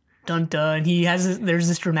Sondergaard. Dun dun. There's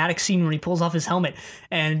this dramatic scene where he pulls off his helmet,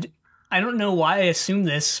 and I don't know why I assumed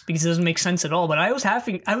this because it doesn't make sense at all, but I was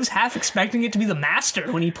half expecting it to be the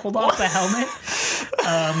Master when he pulled off the helmet.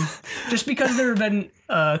 Just because there have been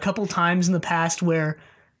a couple times in the past where,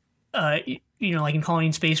 like in Colony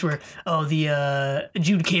in Space, where the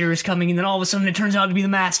adjudicator is coming, and then all of a sudden it turns out to be the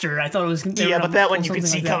Master. I thought it was but that one you could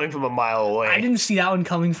see coming from a mile away. I didn't see that one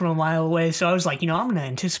coming from a mile away, so I was like, I'm going to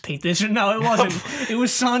anticipate this. No, it wasn't. It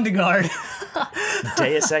was Sondergaard.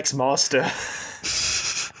 Deus Ex Machina.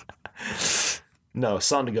 No,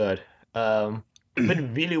 Sondergaard. It'd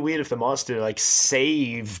been really weird if the Master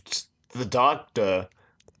saved the Doctor.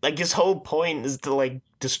 His whole point is to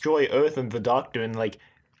destroy Earth and the Doctor, and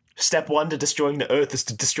step one to destroying the Earth is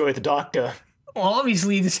to destroy the Doctor. Well,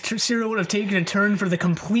 obviously this serial would have taken a turn for the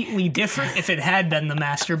completely different if it had been the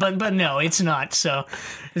Master, but no, it's not. So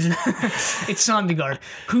it's Sondergaard,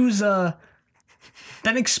 who's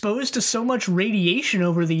been exposed to so much radiation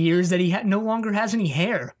over the years that he no longer has any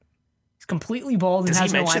hair. He's completely bald and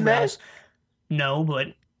has no eyebrows. No,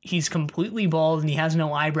 but he's completely bald and he has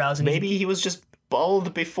no eyebrows. And maybe he was just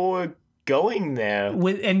bald before going there.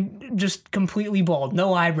 And just completely bald.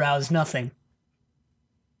 No eyebrows, nothing.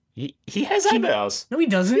 He has eyebrows. No, he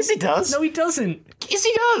doesn't. Yes, he does. No, he doesn't. Yes,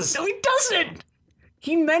 he does. No, he doesn't.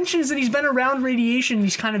 He mentions that he's been around radiation and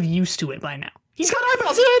he's kind of used to it by now. He's got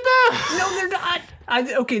eyebrows right there. No, they're not.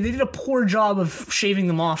 Okay, they did a poor job of shaving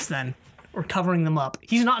them off then. Or covering them up.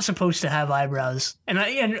 He's not supposed to have eyebrows. And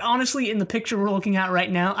honestly, in the picture we're looking at right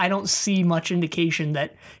now, I don't see much indication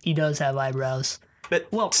that he does have eyebrows. But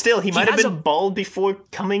still, he might have been bald before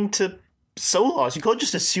coming to Solos. You can't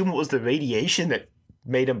just assume it was the radiation that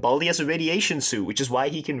made him bald. He has a radiation suit, which is why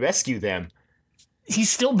he can rescue them. He's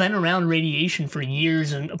still been around radiation for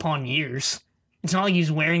years and upon years. It's not like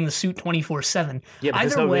he's wearing the suit 24/7. Yeah, but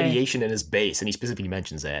there's no radiation in his base, and he specifically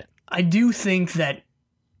mentions that. I do think that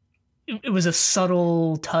it was a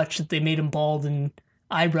subtle touch that they made him bald and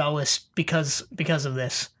eyebrowless because of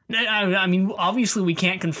this. I mean, obviously we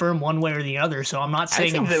can't confirm one way or the other, so I'm not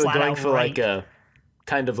saying I'm flat out right. I think they were going for a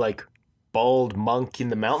kind of bald monk in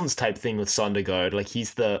the mountains type thing with Sondergaard.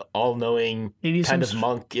 He's the all-knowing kind of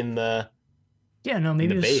monk in the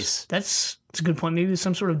maybe base. That's a good point. Maybe there's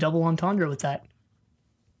some sort of double entendre with that.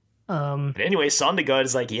 But anyway, Sondergaard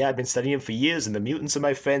is like, yeah, I've been studying them for years, and the mutants are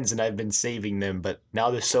my friends, and I've been saving them, but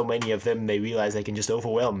now there's so many of them, they realize they can just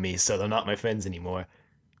overwhelm me, so they're not my friends anymore.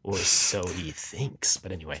 Or so he thinks,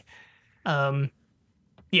 but anyway.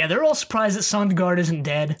 Yeah, they're all surprised that Sondergaard isn't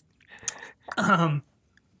dead.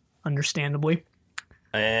 Understandably.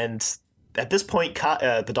 And at this point,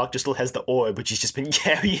 the Doctor still has the orb, which he's just been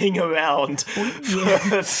carrying around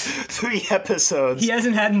for 3 episodes. He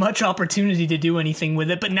hasn't had much opportunity to do anything with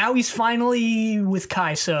it, but now he's finally with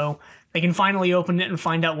Kai, so they can finally open it and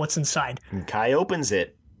find out what's inside. And Kai opens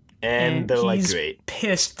it, and they're like, great. He's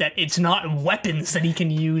pissed that it's not weapons that he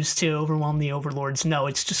can use to overwhelm the Overlords. No,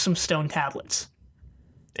 it's just some stone tablets.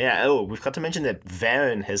 Yeah, we've got to mention that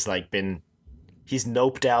Varen has, he's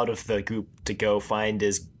noped out of the group to go find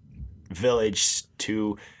his village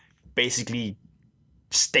to basically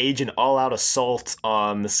stage an all-out assault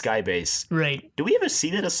on the Skybase. Right. Do we ever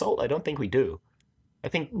see that assault? I don't think we do. I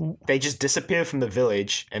think they just disappear from the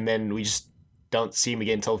village, and then we just don't see him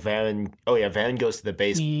again until Varen... Oh yeah, Varen goes to the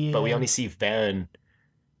base, but we only see Varen...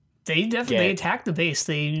 They definitely attack the base.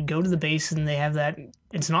 They go to the base, and they have that...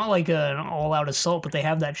 It's not like an all-out assault, but they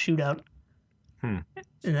have that shootout. In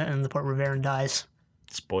the part where Varen dies.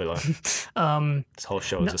 Spoiler. This whole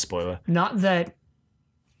show is a spoiler. Not that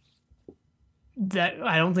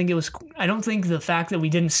I don't think the fact that we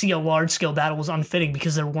didn't see a large-scale battle was unfitting,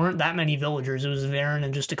 because there weren't that many villagers. It was Varen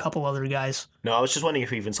and just a couple other guys. No, I was just wondering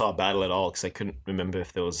if we even saw a battle at all, because I couldn't remember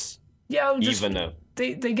if there was even a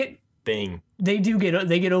they get thing. They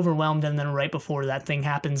get overwhelmed, and then right before that thing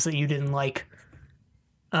happens that you didn't like.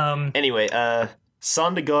 Anyway,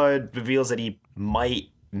 Sondergaard reveals that he might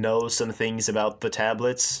know some things about the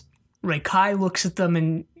tablets. Right, Kai looks at them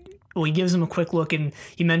and he gives them a quick look, and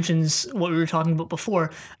he mentions what we were talking about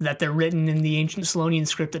before, that they're written in the ancient Selonian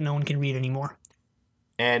script that no one can read anymore.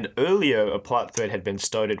 And earlier, a plot thread had been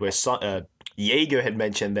started where Jaeger had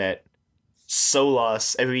mentioned that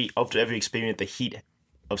Solas, after every experiment, the heat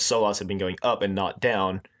of Solas had been going up and not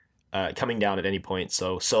down, coming down at any point.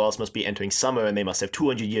 So Solas must be entering summer, and they must have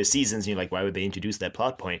 200-year seasons. And you're like, why would they introduce that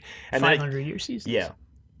plot point? And 500-year seasons. Yeah.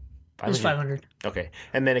 It was 500. Okay.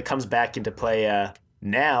 And then it comes back into play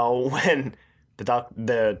now when the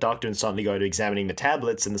Doctor and Sondergaard are examining the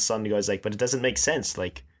tablets, and the Sondergaard's like, but it doesn't make sense.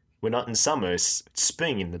 Like, we're not in summer, it's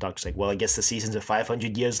spring. And the Doctor's like, well, I guess the seasons are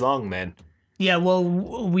 500 years long then. Yeah, well,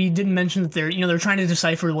 we didn't mention that they're trying to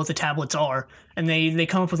decipher what the tablets are, and they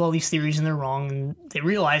come up with all these theories, and they're wrong, and they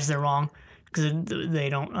realize they're wrong because they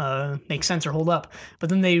don't make sense or hold up. But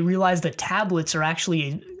then they realize that tablets are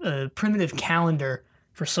actually a primitive calendar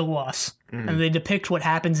for Solas, and they depict what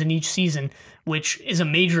happens in each season, which is a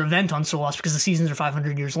major event on Solas because the seasons are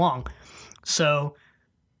 500 years long. So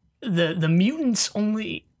the mutants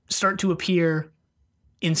only start to appear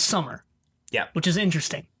in summer. Yeah. Which is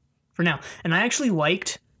interesting for now. And I actually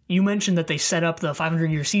liked, you mentioned that they set up the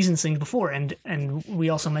 500-year seasons things before, and we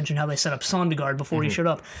also mentioned how they set up Sondergaard before he showed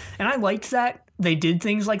up. And I liked that they did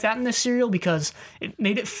things like that in this serial because it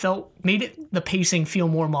made the pacing feel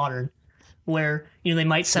more modern. Where they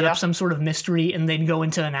might set up some sort of mystery and they'd go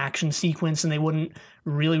into an action sequence and they wouldn't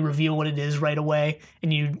really reveal what it is right away,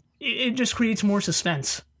 and it just creates more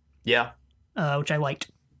suspense. Yeah, which I liked,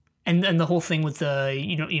 and the whole thing with the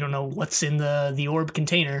you don't know what's in the orb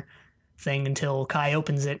container thing until Kai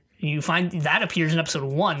opens it. You find that appears in episode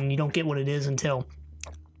 1, and you don't get what it is until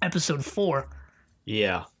episode 4.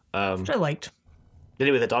 Yeah, which I liked.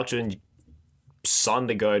 Anyway, the Doctor and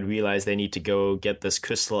Sondergaard realize they need to go get this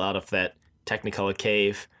crystal out of that Technicolor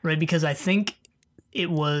cave. Right, because I think it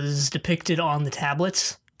was depicted on the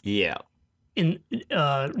tablets. Yeah. In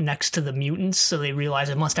next to the mutants, so they realize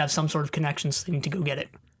it must have some sort of connection, so they need to go get it.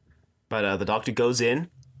 But the Doctor goes in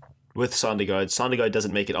with Sondergaard. Sondergaard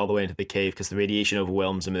doesn't make it all the way into the cave because the radiation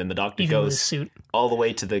overwhelms him, and then the Doctor goes all the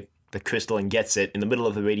way to the crystal and gets it in the middle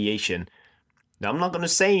of the radiation. Now, I'm not going to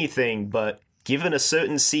say anything, but given a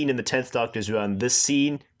certain scene in the 10th Doctor's run, this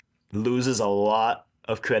scene loses a lot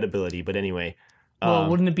of credibility. But anyway, well,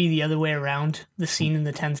 wouldn't it be the other way around? The scene in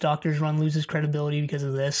the 10th Doctor's run loses credibility because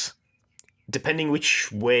of this? Depending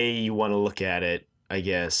which way you want to look at it, I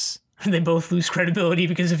guess. They both lose credibility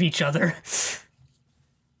because of each other.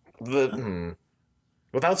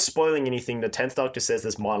 Without spoiling anything, the 10th Doctor says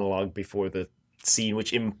this monologue before the scene,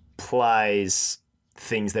 which implies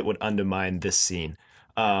things that would undermine this scene.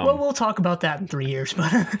 Well, we'll talk about that in 3 years,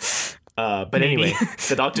 but anyway,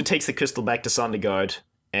 the Doctor takes the crystal back to Sondergaard,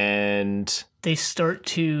 and they start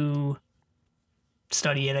to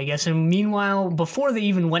study it, I guess. And meanwhile, before they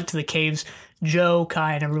even went to the caves, Joe,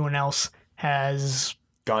 Kai, and everyone else has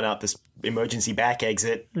gone out this emergency back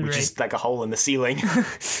exit, which is like a hole in the ceiling.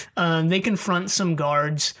 They confront some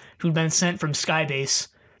guards who'd been sent from Skybase.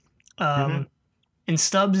 And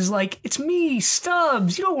Stubbs is like, "It's me,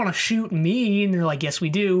 Stubbs. You don't want to shoot me." And they're like, "Yes, we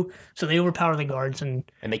do." So they overpower the guards and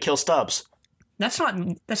they kill Stubbs. That's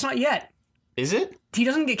not yet. Is it? He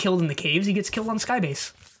doesn't get killed in the caves. He gets killed on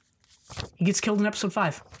Skybase. He gets killed in episode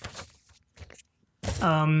 5.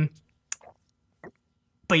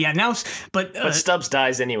 But yeah, now... But Stubbs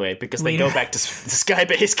dies anyway, because they go back to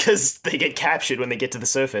Skybase because they get captured when they get to the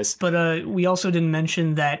surface. But we also didn't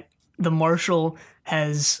mention that the Marshal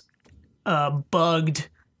has bugged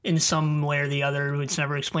in some way or the other, it's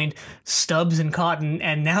never explained, Stubbs and Cotton,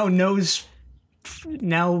 and now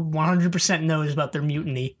 100% knows about their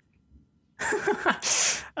mutiny.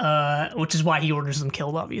 Which is why he orders them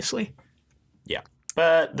killed, obviously. Yeah.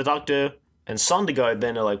 But the Doctor and Sondergaard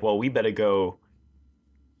then are like, well, we better go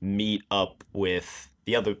meet up with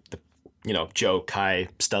the other, Joe, Kai,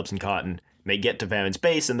 Stubbs, and Cotton. And they get to Varen's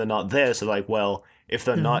base and they're not there, so like, well, if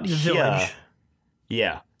they're not here... Village.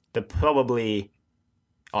 Yeah. They're probably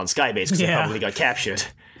on Skybase because they probably got captured.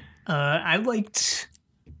 I liked...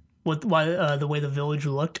 the way the village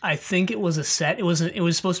looked. I think it was a set. It was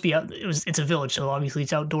supposed to be out. It's a village, so obviously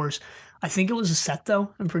it's outdoors. I think it was a set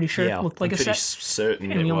though. I'm pretty sure it looked like a set.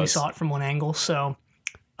 Certain and we only saw it from one angle. So,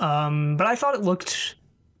 but I thought it looked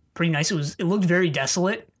pretty nice. It looked very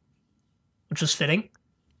desolate, which was fitting.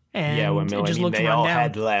 And it just looked they run all down.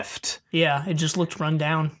 had left. Yeah, it just looked run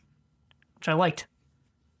down, which I liked.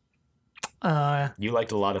 You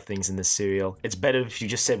liked a lot of things in this serial. It's better if you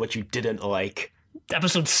just said what you didn't like.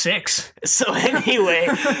 Episode 6. So anyway,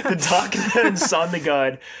 the Doctor and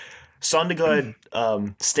Sondergaard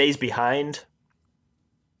stays behind,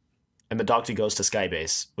 and the Doctor goes to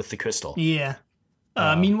Skybase with the crystal. Yeah.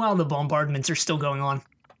 Meanwhile, the bombardments are still going on.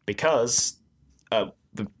 Because the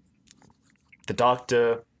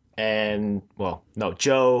Doctor and,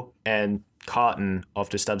 Joe and Cotton,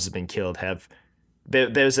 after Stubbs has been killed,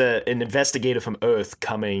 there's an investigator from Earth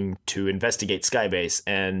coming to investigate Skybase,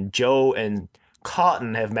 and Joe and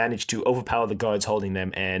Cotton have managed to overpower the guards holding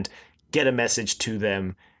them and get a message to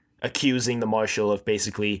them accusing the Marshal of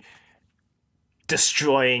basically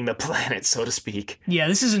destroying the planet, so to speak. Yeah,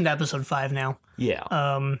 this isn't episode 5 now. Yeah.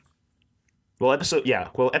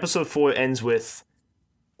 Episode 4 ends with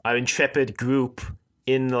our intrepid group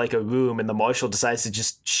in like a room, and the Marshal decides to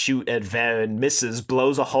just shoot at Varen, misses,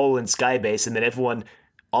 blows a hole in Skybase, and then everyone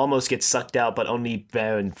almost gets sucked out, but only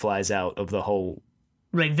Varen flies out of the hole.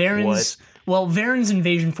 Right, Varen's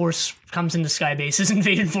invasion force comes into Skybase. His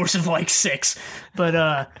invasion force of like 6.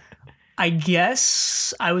 But I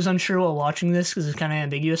guess I was unsure while watching this because it's kind of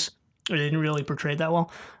ambiguous. Or they didn't really portray it that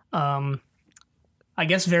well. I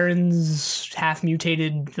guess Varen's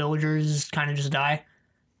half-mutated villagers kind of just die.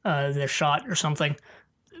 They're shot or something.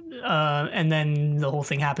 And then the whole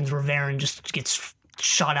thing happens where Varen just gets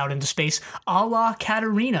shot out into space, a la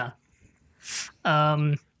Katarina.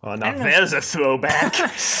 Oh, now there's a throwback.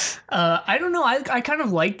 I don't know. I kind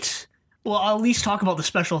of liked... Well, I'll at least talk about the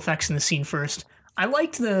special effects in the scene first. I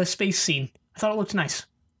liked the space scene. I thought it looked nice.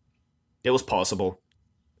 It was possible.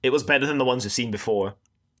 It was better than the ones we've seen before.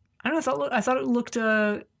 I don't know. I thought it looked...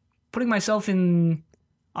 putting myself in...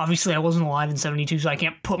 Obviously, I wasn't alive in 72, so I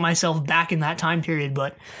can't put myself back in that time period,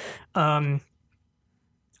 but I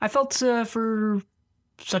felt for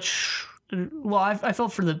such... Well, I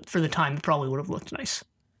felt for the time it probably would have looked nice.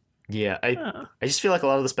 Yeah, I just feel like a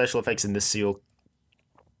lot of the special effects in this serial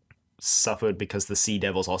suffered because the Sea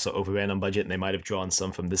Devils also overran on budget, and they might have drawn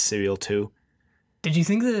some from this serial too. Did you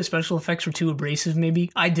think the special effects were too abrasive, maybe?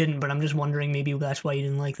 I didn't, but I'm just wondering maybe that's why you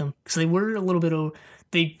didn't like them. Because they were a little bit...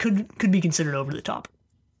 They could be considered over the top.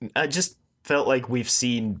 I just felt like we've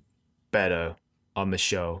seen better on the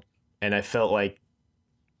show, and I felt like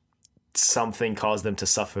something caused them to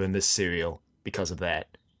suffer in this serial because of that.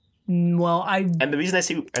 Well, And the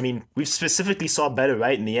reason we specifically saw better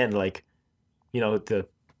right in the end, like, the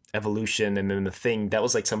evolution and then the thing, that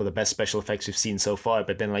was like some of the best special effects we've seen so far,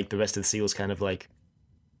 but then like the rest of the serial's kind of like,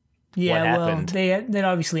 what happened? Well, they'd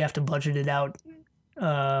obviously have to budget it out. But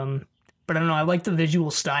I don't know, I like the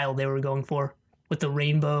visual style they were going for. With the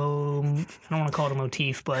rainbow, I don't want to call it a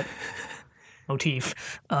motif, but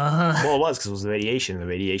motif. Well, it was because it was the radiation. The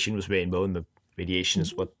radiation was rainbow, and the radiation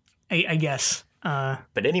is what... I guess.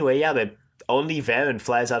 But anyway, yeah, only Varen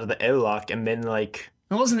flies out of the airlock, and then, like...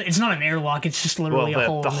 It's not an airlock, it's just literally a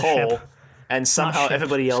hole in the hole, ship. And somehow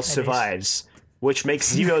everybody else survives, which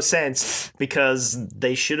makes zero sense, because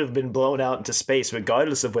they should have been blown out into space,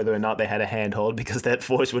 regardless of whether or not they had a handhold, because that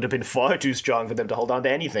force would have been far too strong for them to hold on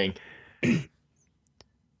to anything.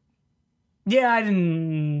 Yeah, I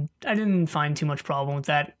didn't find too much problem with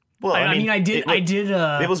that. Well, I mean, I did.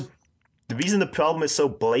 It was the reason the problem is so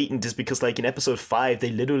blatant is because, like, in episode 5, they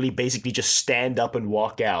literally basically just stand up and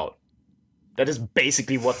walk out. That is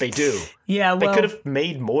basically what they do. Yeah, well, they could have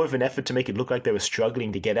made more of an effort to make it look like they were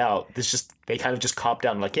struggling to get out. They kind of just copped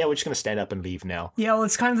out and like, yeah, we're just gonna stand up and leave now. Yeah, well,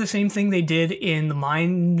 it's kind of the same thing they did in The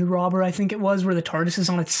Mind Robber, I think it was, where the TARDIS is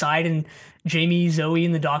on its side and Jamie, Zoe,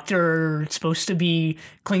 and the Doctor are supposed to be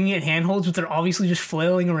clinging at handholds, but they're obviously just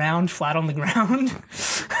flailing around flat on the ground.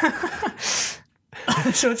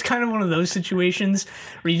 So it's kind of one of those situations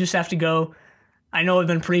where you just have to go. I know I've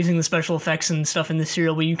been praising the special effects and stuff in this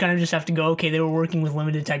serial, but you kind of just have to go, okay, they were working with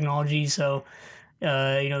limited technology, so,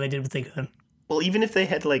 they did what they could. Well, even if they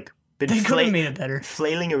had, like, been they could have made it better.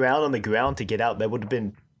 Flailing around on the ground to get out, that would have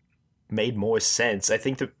been made more sense. I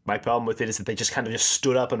think that my problem with it is that they just kind of just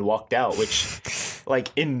stood up and walked out, which, like,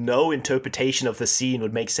 in no interpretation of the scene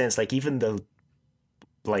would make sense. Like,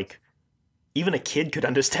 even a kid could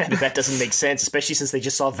understand that doesn't make sense, especially since they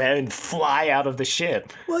just saw Varen fly out of the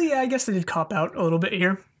ship. Well, yeah, I guess they did cop out a little bit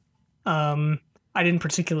here. I didn't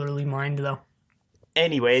particularly mind, though.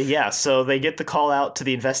 Anyway, yeah, so they get the call out to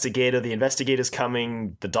the investigator. The investigator's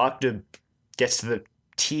coming. The Doctor gets to the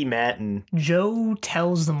T-mat and... Joe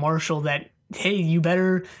tells the Marshal that, hey, you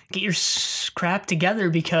better get your crap together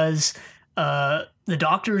because the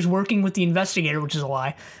Doctor is working with the investigator, which is a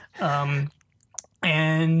lie.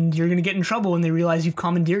 And you're going to get in trouble when they realize you've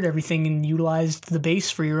commandeered everything and utilized the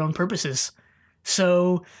base for your own purposes.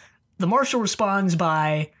 So the Marshal responds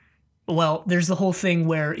by, well, there's the whole thing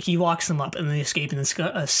where he locks them up and they escape, and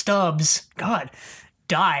then Stubbs,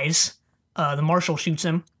 dies. The Marshal shoots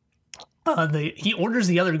him. He orders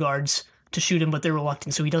the other guards to shoot him, but they're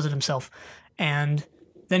reluctant, so he does it himself. And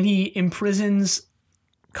then he imprisons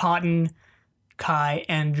Cotton, Kai,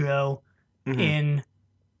 and Joe in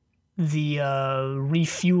the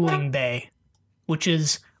refueling bay, which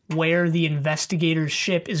is where the investigator's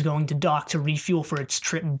ship is going to dock to refuel for its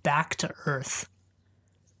trip back to Earth.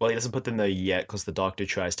 Well, he doesn't put them there yet because the Doctor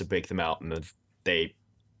tries to break them out, and they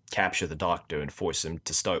capture the Doctor and force him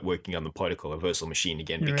to start working on the particle reversal machine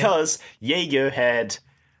again, because Jaeger had...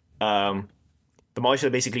 the Marshal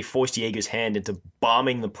basically forced Jaeger's hand into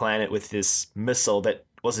bombing the planet with this missile that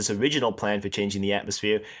was his original plan for changing the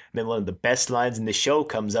atmosphere. And then one of the best lines in the show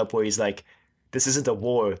comes up where he's like, this isn't a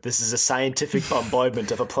war, this is a scientific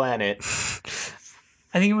bombardment of a planet.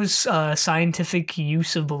 I think it was scientific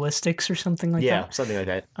use of ballistics or something like that. Yeah, something like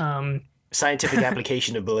that. Scientific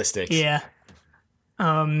application of ballistics. Yeah.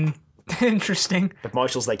 Interesting. But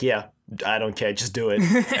Marshall's like, yeah, I don't care, just do it.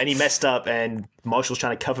 And he messed up, and Marshall's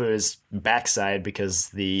trying to cover his backside because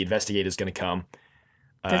the investigator's going to come.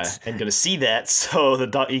 And going to see that, so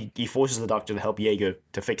he forces the Doctor to help Jaeger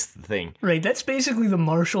to fix the thing. Right, that's basically the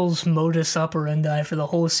Marshal's modus operandi for the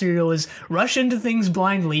whole serial, is rush into things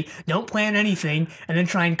blindly, don't plan anything, and then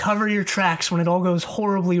try and cover your tracks when it all goes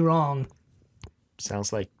horribly wrong.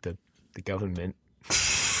 Sounds like the government.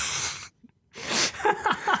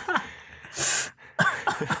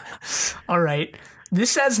 All right.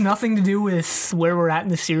 This has nothing to do with where we're at in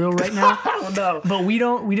the serial right now. Oh, no. But we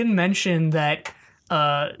didn't mention that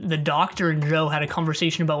the Doctor and Joe had a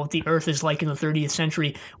conversation about what the Earth is like in the 30th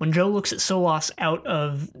century. When Joe looks at Solas out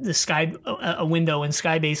of the sky, a window in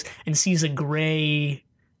Skybase, and sees a gray,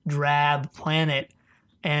 drab planet,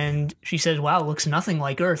 and she says, wow, it looks nothing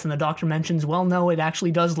like Earth. And the Doctor mentions, well, no, it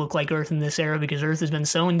actually does look like Earth in this era because Earth has been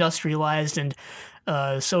so industrialized and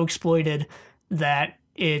so exploited that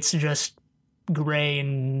it's just gray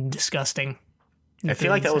and disgusting. I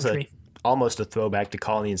feel like that was almost a throwback to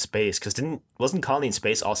Colony in Space, because wasn't Colony in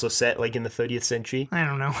Space also set like in the 30th century? I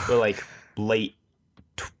don't know. Or like late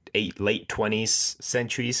 20s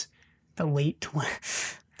centuries? The late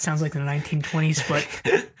 20s. Sounds like the 1920s,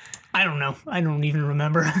 but I don't know. I don't even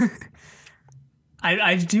remember.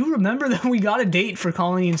 I do remember that we got a date for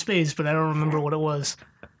Colony in Space, but I don't remember what it was.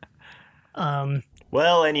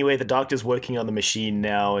 Well, anyway, the Doctor's working on the machine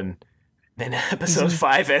now, and then episode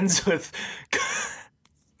 5 ends with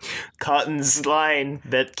Cotton's line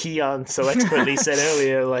that Kiyan so expertly said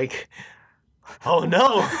earlier, like, oh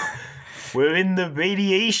no, we're in the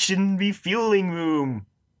radiation refueling room.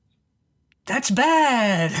 That's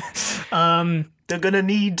bad. They're gonna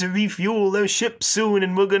need to refuel their ship soon,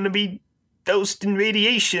 and we're gonna be doused in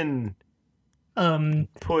radiation.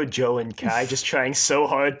 Poor Joe and Kai just trying so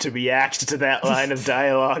hard to react to that line of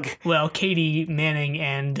dialogue. Well, Katie Manning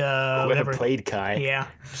and whoever played Kai. Yeah.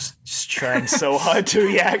 Just trying so hard to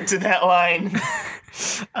react to that line.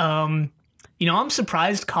 I'm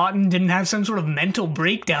surprised Cotton didn't have some sort of mental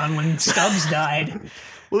breakdown when Stubbs died.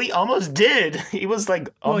 Well, he almost did. He was like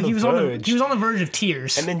on the verge. He was on the verge of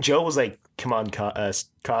tears. And then Joe was like, "Come on,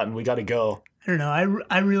 Cotton, we gotta go." I don't know.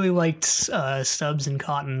 I really liked Stubbs and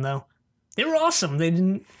Cotton though. They were awesome.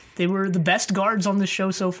 They were the best guards on the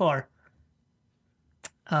show so far.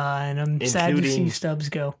 And I'm sad to see Stubbs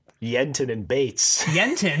go. Yenton and Bates.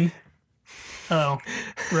 Yenton? Oh,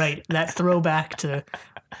 right. That throwback to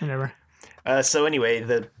whatever. So anyway,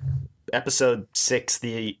 the episode 6,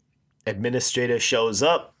 the administrator shows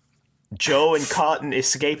up. Joe and Cotton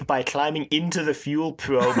escape by climbing into the fuel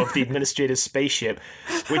probe of the administrator's spaceship,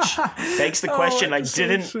 which begs the question,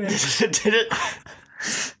 didn't...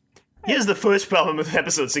 Here's the first problem with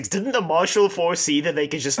episode 6. Didn't the Marshal foresee that they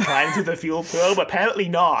could just climb through the fuel probe? Apparently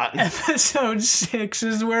not. Episode 6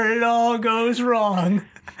 is where it all goes wrong.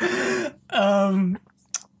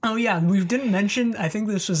 Oh yeah, we didn't mention, I think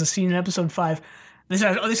this was a scene in episode 5.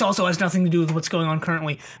 This also has nothing to do with what's going on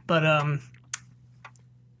currently, but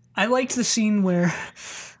I liked the scene where,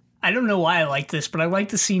 I don't know why I liked this, but I liked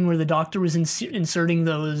the scene where the Doctor was inserting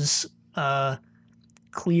those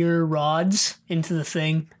clear rods into the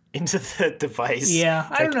thing. Into the device. Yeah,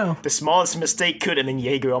 I don't know. The smallest mistake could, and then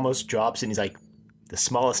Yeager almost drops, and he's like, the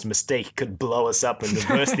smallest mistake could blow us up and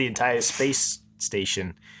reverse the entire space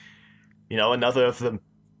station. You know, another of the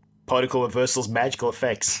particle reversal's magical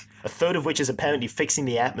effects. A third of which is apparently fixing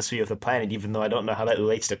the atmosphere of the planet, even though I don't know how that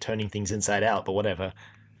relates to turning things inside out, but whatever.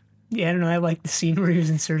 Yeah, I don't know. I like the scene where he was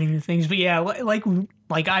inserting the things, but yeah,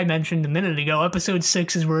 like I mentioned a minute ago, episode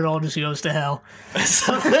 6 is where it all just goes to hell.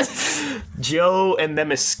 Joe and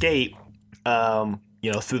them escape,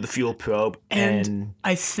 through the fuel probe, and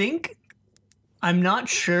I think, I'm not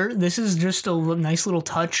sure. This is just a nice little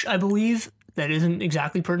touch, I believe, that isn't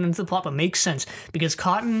exactly pertinent to the plot, but makes sense because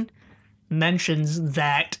Cotton mentions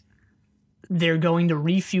that they're going to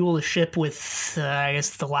refuel the ship with, I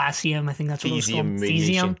guess, thalassium. I think that's what it was called.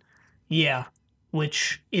 Thesium. Yeah,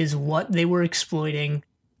 which is what they were exploiting,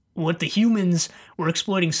 what the humans were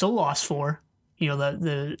exploiting Solos for,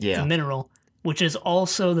 the mineral, which is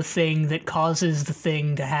also the thing that causes the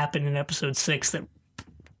thing to happen in episode 6.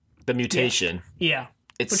 The mutation. Yeah.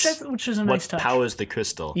 Which is a nice touch. What powers the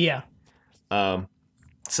crystal. Yeah.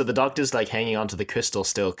 So the Doctor's like hanging onto the crystal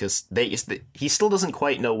still because he still doesn't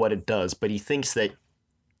quite know what it does, but he thinks that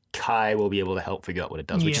Kai will be able to help figure out what it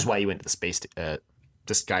does, which is why he went to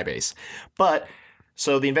the sky base. But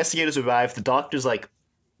so the investigators arrive. The Doctor's like,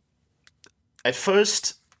 at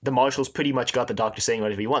first the Marshals pretty much got the Doctor saying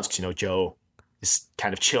whatever he wants because Joe is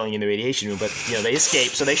kind of chilling in the radiation room, but they escape,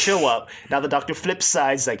 so they show up. Now the Doctor flips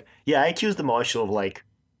sides, like, yeah, I accuse the Marshal of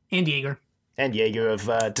and Yeager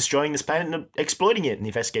of destroying this planet and exploiting it. And the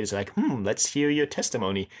investigators are like, let's hear your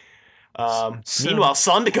testimony. Meanwhile,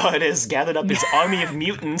 Sondergaard has gathered up his army of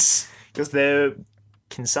mutants because they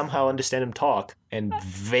can somehow understand him talk and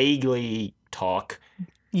vaguely talk.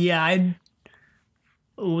 Yeah, they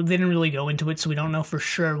didn't really go into it, so we don't know for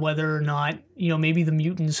sure whether or not, maybe the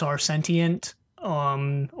mutants are sentient,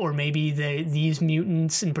 or maybe these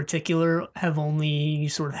mutants in particular have only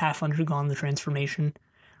sort of half undergone the transformation.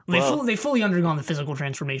 They fully undergone the physical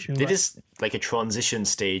transformation. It is like a transition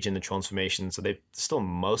stage in the transformation, so they've still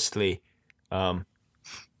mostly got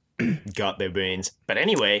their brains. But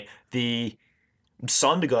anyway, the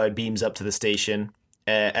Sondergaard beams up to the station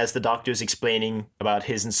as the Doctor's explaining about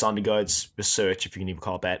his and Sondergaard's research, if you can even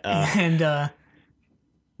call it that.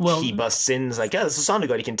 He busts in, is like, this is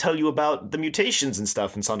Sondergaard, he can tell you about the mutations and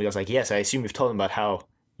stuff. And Sondergaard's like, yes, I assume you've told him about how,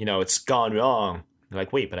 it's gone wrong. They're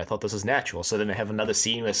like, wait, but I thought this was natural. So then they have another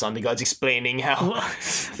scene where Sondergaard's explaining how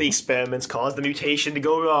the experiments caused the mutation to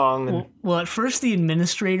go wrong. Well, at first the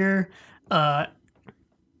administrator, they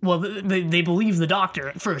believe the Doctor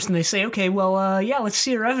at first, and they say, okay, let's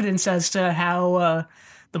see your evidence as to how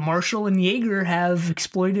the Marshal and Yeager have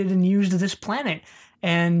exploited and used this planet.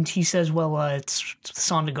 And he says, it's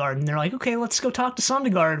Sondergaard. And they're like, okay, let's go talk to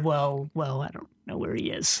Sondergaard. Well, I don't know where he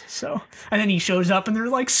is. So, and then he shows up and they're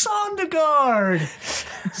like, Sondergaard!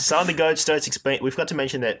 Sondergaard starts explaining. We've got to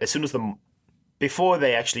mention that as soon as before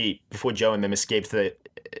Joe and them escaped,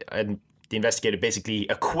 and the investigator basically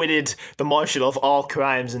acquitted the Marshal of all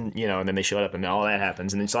crimes, and then they showed up and all that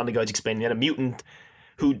happens. And then Sondergaard's explaining that a mutant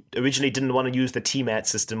who originally didn't want to use the TMAT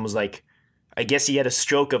system was like, I guess he had a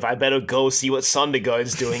stroke of, I better go see what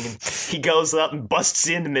Sondergaard's doing. And he goes up and busts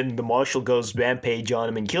in, and then the Marshal goes rampage on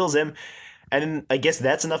him and kills him. And then I guess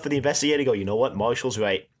that's enough for the investigator to go, you know what, Marshall's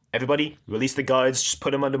right. everybody, release the guards, just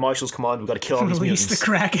put them under Marshall's command, we've got to kill all these mutants. Release the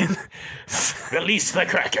Kraken. Release the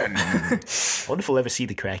Kraken! I wonder if we'll ever see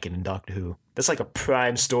the Kraken in Doctor Who. That's like a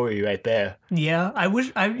prime story right there. Yeah,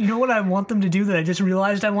 you know what I want them to do that I just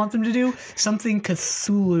realized I want them to do? Something with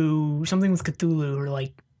Cthulhu, or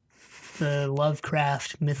like the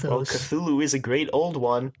Lovecraft mythos. Well, Cthulhu is a great old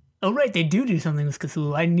one. Oh, right, they do something with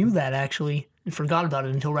Cthulhu. I knew that, actually, and forgot about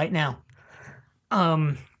it until right now.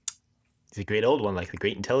 It's a great old one, like the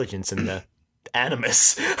Great Intelligence and the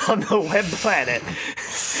Animus on the web planet.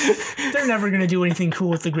 They're never going to do anything cool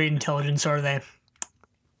with the Great Intelligence, are they?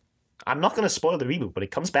 I'm not going to spoil the reboot, but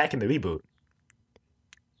it comes back in the reboot.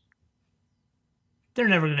 They're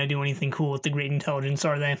never going to do anything cool with the Great Intelligence,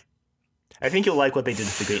 are they? I think you'll like what they did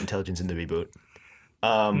with the Great Intelligence in the reboot.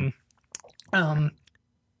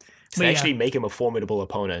 They actually make him a formidable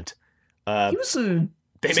opponent. He was a...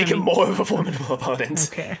 They make him more of a formidable opponent.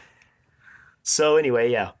 Okay. So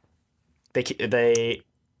anyway, yeah. The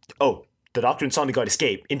Doctor and Sondergaard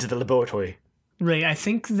escape into the laboratory. Right, I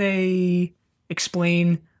think they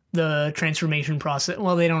explain the transformation process.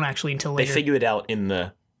 Well, they don't actually until later. They figure it out in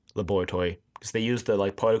the laboratory. Because they use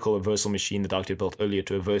the particle reversal machine the Doctor built earlier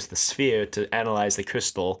to reverse the sphere to analyze the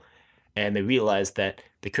crystal, and they realize that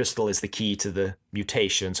the crystal is the key to the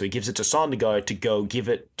mutation. So he gives it to Sondergaard to go give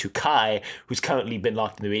it to Kai, who's currently been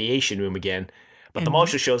locked in the radiation room again. But the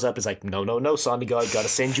Marshal shows up and is like, no, Sondergaard, gotta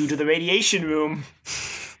send you to the radiation room.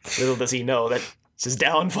 Little does he know that it's his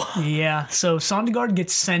downfall. Yeah, so Sondergaard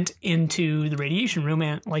gets sent into the radiation room,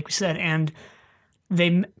 and like we said, and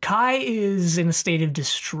Kai is in a state of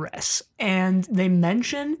distress, and they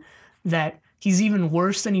mention that he's even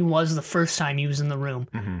worse than he was the first time he was in the room.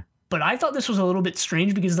 Mm-hmm. But I thought this was a little bit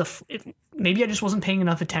strange because maybe I just wasn't paying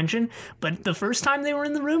enough attention, but the first time they were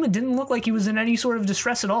in the room, it didn't look like he was in any sort of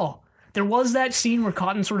distress at all. There was that scene where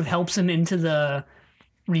Cotton sort of helps him into the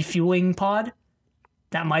refueling pod.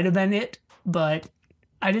 That might have been it, but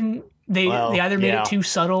I didn't... They either made it too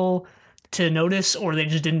subtle to notice, or they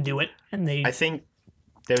just didn't do it. And I think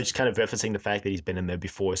they're just kind of referencing the fact that he's been in there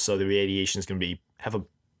before, so the radiation is going to have a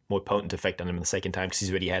more potent effect on him the second time because he's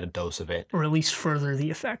already had a dose of it. Or at least further the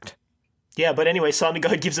effect. Yeah, but anyway,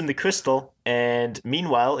 Sondergaard gives him the crystal, and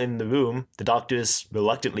meanwhile, in the room, the Doctor is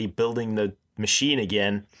reluctantly building the machine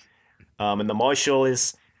again, and the Marshal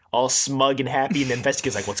is all smug and happy, and the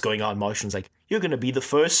investigator's like, what's going on? Marshal's like, you're going to be the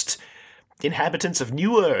first inhabitants of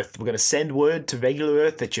New Earth. We're going to send word to regular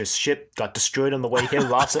Earth that your ship got destroyed on the way here,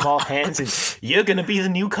 lost of all hands, and you're going to be the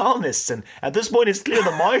new colonists. And at this point, it's clear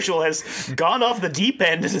the Marshal has gone off the deep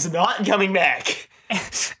end and is not coming back.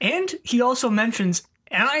 And he also mentions,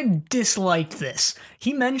 and I disliked this,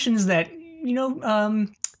 he mentions that,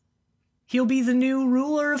 he'll be the new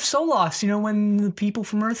ruler of Solos. When the people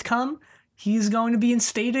from Earth come, he's going to be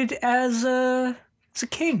instated as a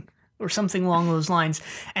king. Or something along those lines.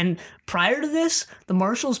 And prior to this, the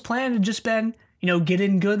Marshal's plan had just been, get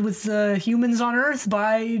in good with the humans on Earth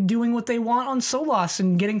by doing what they want on Solos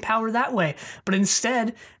and getting power that way. But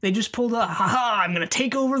instead, they just pulled a, I'm going to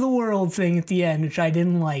take over the world thing at the end, which I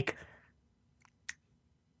didn't like.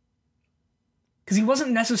 Because he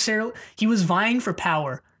wasn't necessarily... He was vying for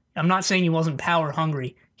power. I'm not saying he wasn't power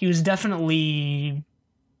hungry. He was definitely...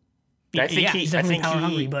 I think he power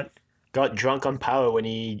hungry, but... got drunk on power when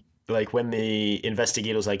he... when the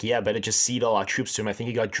investigator was like, better just cede all our troops to him. I think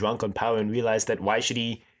he got drunk on power and realized that why should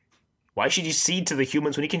he cede to the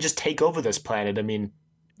humans when he can just take over this planet? I mean...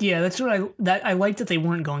 Yeah, that's what I liked that they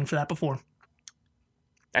weren't going for that before.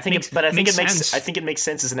 I think it makes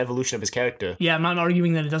sense as an evolution of his character. Yeah, I'm not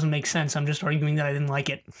arguing that it doesn't make sense. I'm just arguing that I didn't like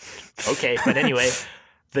it. Okay, but anyway,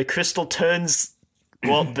 the crystal turns...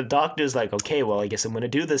 Well, the Doctor's like, okay, well, I guess I'm going to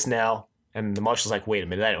do this now. And the Marshal's like, wait a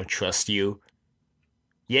minute, I don't trust you.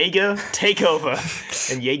 Jaeger, take over.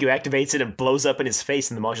 And Jaeger activates it and blows up in his face,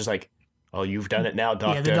 and the Marshal's like, oh, you've done it now,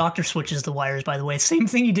 Doctor. Yeah, the Doctor switches the wires, by the way. Same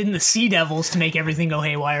thing he did in the Sea Devils to make everything go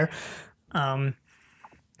haywire. Oh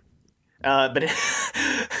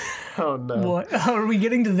no. What? Are we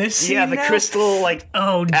getting to this scene the now? crystal,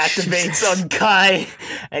 activates on Kai,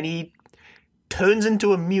 and he turns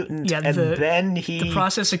into a mutant, then the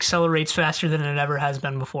process accelerates faster than it ever has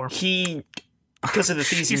been before. Because of the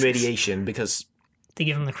cesium radiation, because... They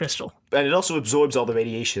give him the crystal. And it also absorbs all the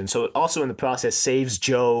radiation, so it also in the process saves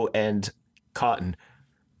Joe and Cotton.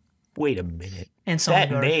 Wait a minute. And that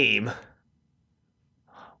name...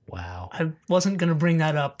 Wow. I wasn't going to bring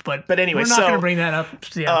that up, but anyway, we're not going to bring that up.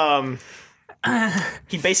 Yeah.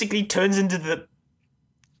 He basically turns into the...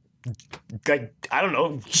 I don't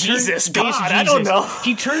know. Jesus, God, I don't know.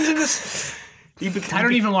 He turns into... I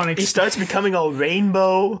don't even want to... He starts becoming all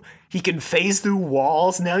rainbow. He can phase through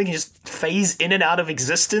walls now. He can just phase in and out of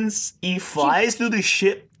existence. He flies through the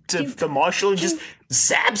ship to the Marshal and just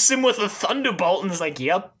zaps him with a thunderbolt and is like,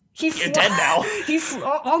 yep, you're dead now.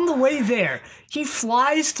 On the way there, he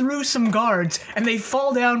flies through some guards and they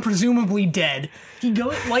fall down presumably dead. He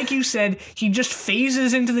goes, like you said, he just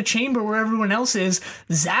phases into the chamber where everyone else is,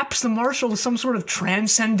 zaps the Marshal with some sort of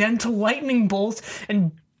transcendental lightning bolt,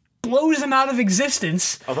 and blows him out of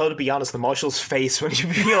existence. Although, to be honest, the Marshal's face when he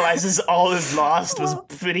realizes all is lost was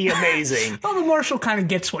pretty amazing. Well, the Marshal kind of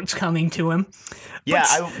gets what's coming to him.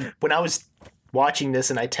 Yeah, when I was watching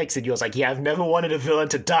this and I texted you, I was like, yeah, I've never wanted a villain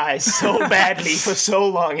to die so badly for so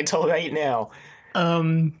long until right now.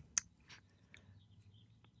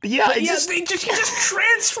 He just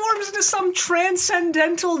transforms into some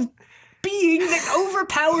transcendental being that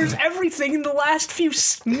overpowers everything in the last few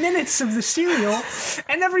minutes of the serial,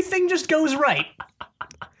 and everything just goes right.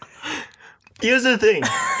 Here's the thing.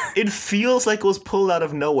 It feels like it was pulled out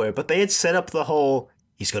of nowhere, but they had set up the whole,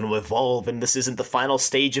 he's going to evolve and this isn't the final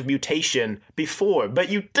stage of mutation before, but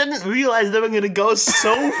you didn't realize they were going to go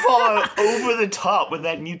so far over the top with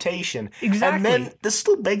that mutation. Exactly. And then this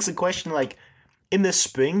still begs the question, like, in the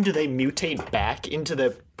spring, do they mutate back into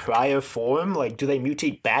their prior form? Like, do they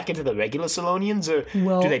mutate back into the regular Solonians, or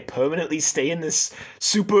do they permanently stay in this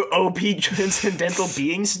super OP transcendental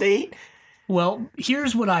being state? Well,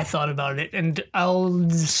 here's what I thought about it, and I'll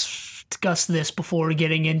discuss this before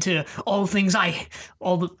getting into all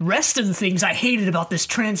the rest of the things I hated about this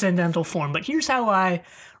transcendental form, but here's how I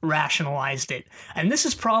rationalized it. And this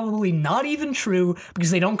is probably not even true,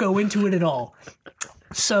 because they don't go into it at all.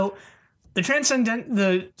 So, the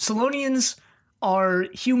Solonians are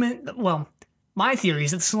human. Well, my theory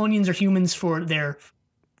is that the Solonians are humans for the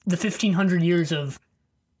 1,500 years of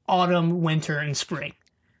autumn, winter, and spring.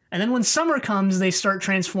 And then when summer comes, they start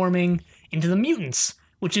transforming into the mutants,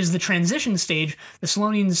 which is the transition stage. The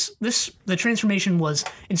Solonians, the transformation was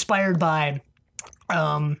inspired by,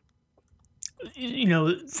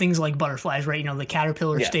 things like butterflies, right? The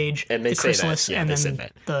caterpillar stage, the chrysalis, and then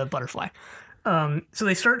the butterfly. So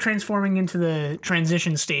they start transforming into the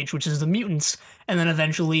transition stage, which is the mutants, and then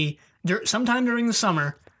eventually, sometime during the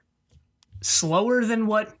summer, slower than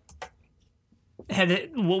what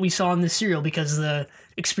we saw in the serial, because the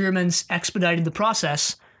experiments expedited the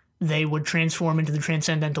process, they would transform into the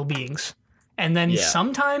transcendental beings. And then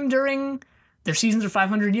sometime during, their seasons are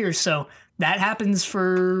 500 years, so that happens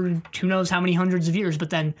for who knows how many hundreds of years,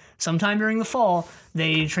 but then sometime during the fall,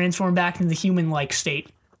 they transform back into the human-like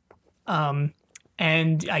state. And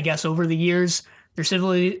I guess over the years, their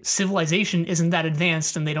civilization isn't that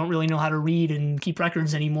advanced, and they don't really know how to read and keep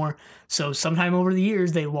records anymore. So sometime over the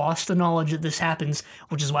years, they lost the knowledge that this happens,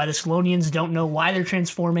 which is why the Solonians don't know why they're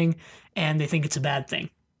transforming, and they think it's a bad thing.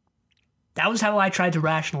 That was how I tried to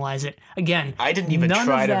rationalize it. Again, I didn't even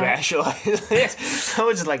try to rationalize it. I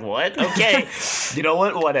was just like, what? Okay. You know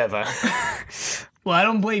what? Whatever. Well, I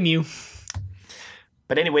don't blame you.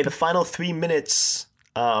 But anyway, the final 3 minutes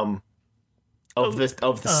of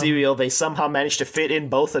the serial, they somehow managed to fit in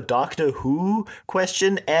both a Doctor Who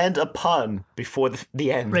question and a pun before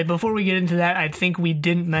the end. Right, before we get into that, I think we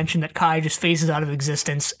didn't mention that Kai just phases out of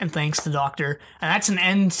existence, and thanks to Doctor, and that's an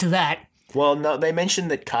end to that. Well, no, they mentioned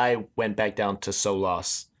that Kai went back down to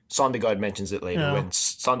Solas. Sondergaard mentions it later. When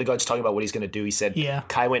Sondergaard's talking about what he's going to do, he said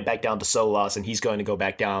Kai went back down to Solas, and he's going to go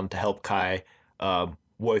back down to help Kai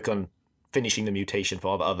work on finishing the mutation for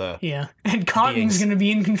all the other and Cotton's going to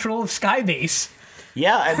be in control of Skybase.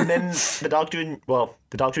 Yeah, and then the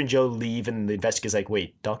Doctor and Joe leave, and the investigator's like,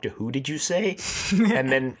 wait, Doctor Who did you say? And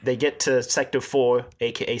then they get to Sector 4,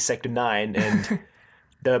 a.k.a. Sector 9, and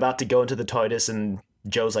they're about to go into the TARDIS, and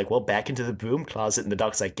Joe's like, well, back into the broom closet, and the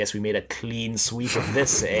Doc's like, guess we made a clean sweep of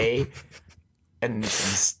this, eh? And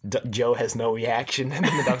Joe has no reaction, and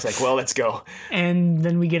then the Doc's like, well, let's go. And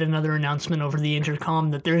then we get another announcement over the intercom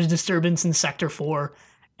that there's disturbance in Sector 4,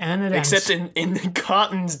 and it ends. Except in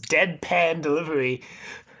Cotton's deadpan delivery.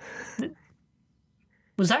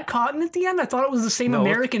 Was that Cotton at the end? I thought it was the same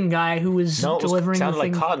American guy who was delivering the thing. It sounded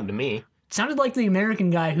like Cotton to me. It sounded like the American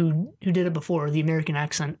guy who did it before, the American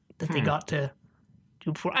accent that they got to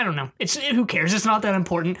do before. I don't know. Who cares? It's not that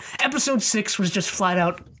important. Episode 6 was just flat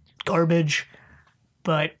out garbage.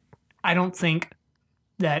 But I don't think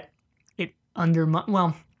that it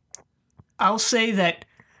well, I'll say that,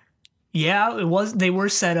 they were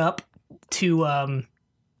set up to,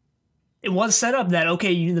 it was set up that,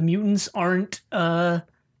 okay, the mutants aren't the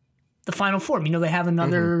final form. They have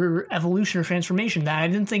another evolution or transformation. That I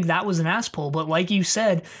didn't think that was an ass pull, but like you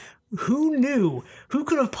said, who knew? Who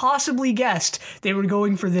could have possibly guessed they were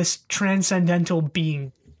going for this transcendental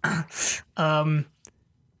being?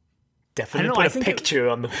 Definitely put a picture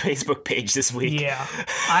on the Facebook page this week. Yeah.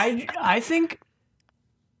 I think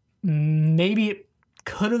maybe it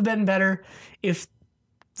could have been better if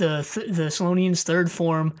the Selonians' third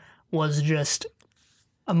form was just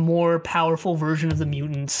a more powerful version of the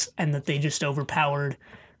mutants, and that they just overpowered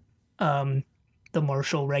the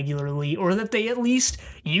Marshal regularly, or that they at least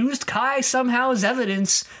used Kai somehow as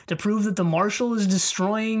evidence to prove that the Marshal is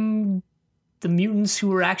destroying the mutants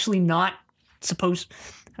who are actually not supposed...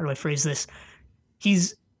 How do I phrase this?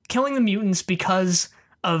 He's killing the mutants because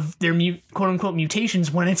of their quote-unquote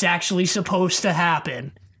mutations when it's actually supposed to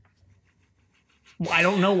happen. I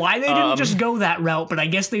don't know why they didn't just go that route, but I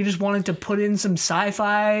guess they just wanted to put in some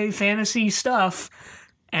sci-fi fantasy stuff,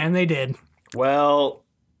 and they did. Well,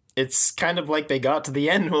 it's kind of like they got to the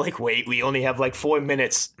end and were like, wait, we only have like 4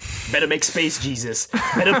 minutes. Better make Space Jesus.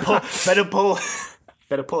 Better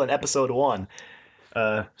pull an episode 1.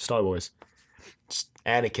 Star Wars.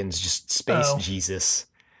 Anakin's just Space Jesus.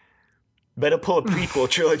 Better pull a prequel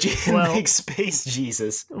trilogy and make Space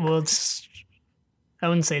Jesus. Well, I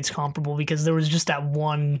wouldn't say it's comparable because there was just that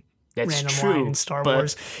one random line in Star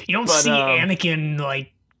Wars. You don't see Anakin,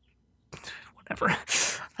 like, whatever.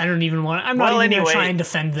 I don't even want... I'm not even going to try and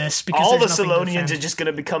defend this because all the Selonians are just going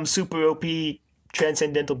to become super OP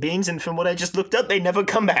transcendental beings, and from what I just looked up, they never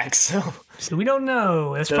come back, so we don't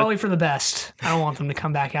know. That's probably for the best. I don't want them to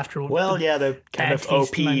come back after... they're kind of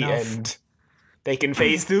OP, and they can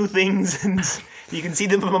phase through things, and you can see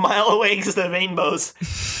them from a mile away because they're rainbows.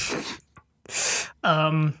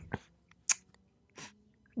 There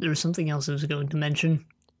was something else I was going to mention.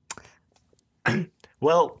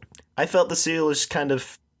 Well, I felt the serial was kind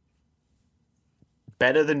of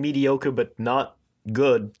better than mediocre, but not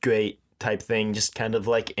good, great type thing. Just kind of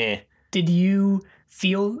like, eh. Did you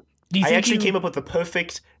feel... I actually came up with the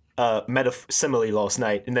perfect simile last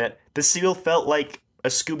night, in that the serial felt like a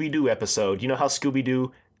Scooby-Doo episode. You know how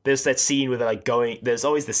Scooby-Doo... There's that scene where they're like going... There's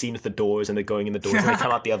always the scene with the doors, and they're going in the doors, and they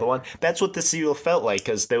come out the other one. That's what the serial felt like,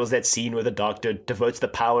 because there was that scene where the Doctor diverts the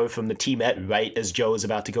power from the T-Met right as Joe is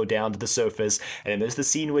about to go down to the surface. And then there's the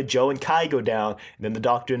scene where Joe and Kai go down, and then the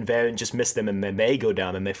Doctor and Varen just miss them, and then they go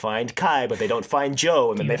down, and they find Kai, but they don't find Joe,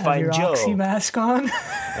 and then they find Joe. Oxy mask on?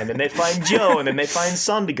 And then they find Joe, and then they find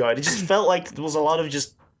Sondergaard. It just felt like there was a lot of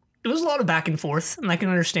just... It was a lot of back and forth, and I can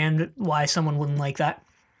understand why someone wouldn't like that.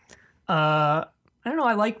 I don't know.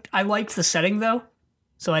 I liked the setting though,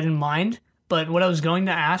 so I didn't mind. But what I was going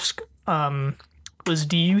to ask was,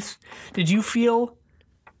 did you feel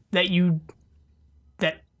that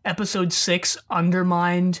that episode 6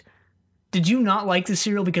 undermined? Did you not like the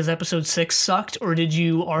serial because episode 6 sucked, or did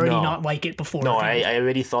you already not like it before? No, I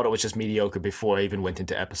already thought it was just mediocre before I even went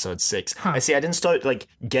into episode 6. I didn't start like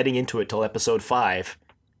getting into it till episode 5.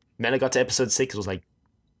 And then I got to episode 6. It was like,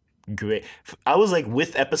 great. I was like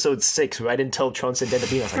with episode 6 right until Transcendental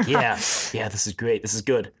Being. I was like, yeah, this is great. This is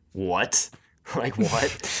good. What? Like,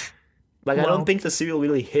 what? Like, I don't think the serial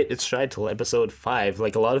really hit its stride till episode 5.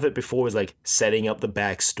 Like, a lot of it before was like setting up the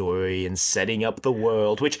backstory and setting up the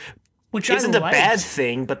world, which isn't a bad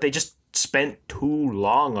thing, but they just spent too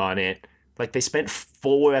long on it. Like, they spent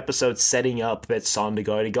 4 episodes setting up that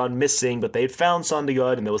Sondergaard had gone missing, but they had found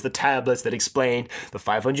Sondergaard, and there was the tablets that explained the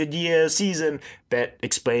 500-year season that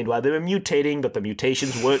explained why they were mutating, but the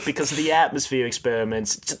mutations worked because of the atmosphere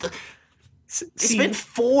experiments. They spent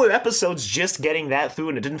 4 episodes just getting that through,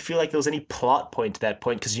 and it didn't feel like there was any plot point to that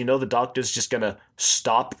point, because you know the Doctor's just gonna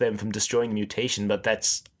stop them from destroying the mutation, but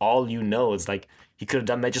that's all you know. It's like, he could have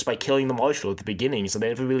done that just by killing the Marshal at the beginning, so they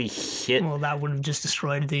never really hit... Well, that would have just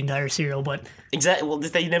destroyed the entire serial, but... Exactly, well,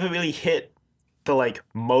 they never really hit the, like,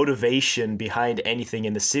 motivation behind anything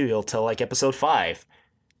in the serial till, like, episode 5.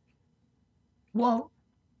 Well,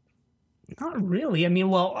 not really. I mean,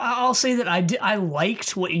 well, I'll say that I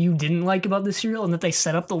liked what you didn't like about the serial, and that they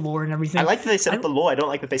set up the lore and everything. I like that they set up the lore. I don't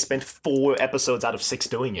like that they spent 4 episodes out of 6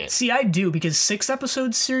 doing it. See, I do, because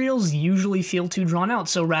 6-episode serials usually feel too drawn out,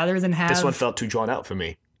 so rather than have... This one felt too drawn out for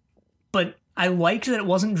me. But I liked that it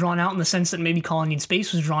wasn't drawn out in the sense that maybe Colony in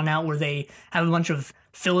Space was drawn out, where they have a bunch of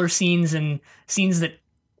filler scenes and scenes that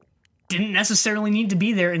didn't necessarily need to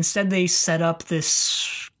be there. Instead, they set up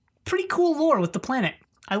this pretty cool lore with the planet.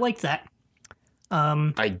 I liked that.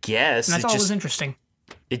 I guess. And I thought it was interesting.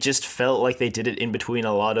 It just felt like they did it in between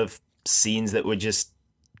a lot of scenes that were just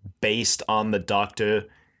based on the Doctor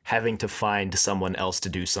having to find someone else to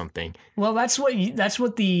do something. Well, that's what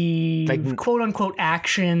the like, quote-unquote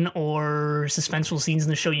action or suspenseful scenes in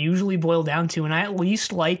the show usually boil down to, and I at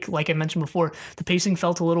least like I mentioned before, the pacing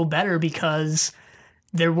felt a little better because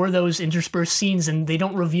there were those interspersed scenes and they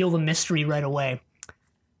don't reveal the mystery right away.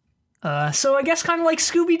 So I guess kind of like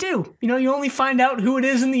Scooby-Doo. You know, you only find out who it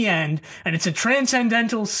is in the end, and it's a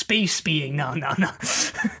transcendental space being. No.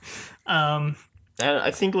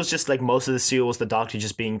 I think it was just like most of the serial was the Doctor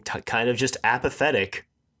just being kind of just apathetic.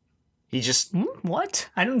 He just... What?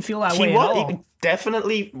 I didn't feel that way at all. He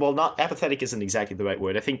definitely... Well, not apathetic isn't exactly the right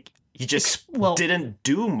word. I think he just didn't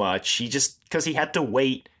do much. He just... Because he had to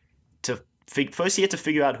wait to... First, he had to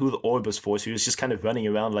figure out who the orb was for, so he was just kind of running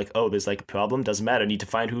around like, oh, there's like a problem, doesn't matter, I need to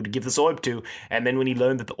find who to give this orb to. And then when he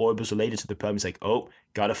learned that the orb was related to the problem, he's like, oh,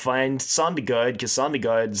 gotta find Sondergaard, because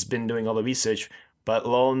Sondergaard's been doing all the research. But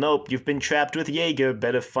lol, nope, you've been trapped with Jaeger,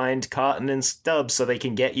 better find Cotton and Stubbs so they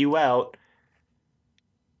can get you out.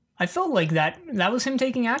 I felt like that was him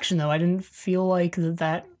taking action, though. I didn't feel like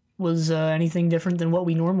that was anything different than what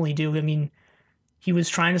we normally do. I mean, he was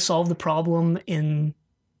trying to solve the problem in...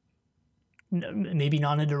 maybe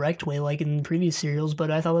not in a direct way like in previous serials,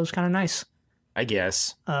 but I thought that was kind of nice. I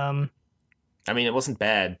guess. I mean, it wasn't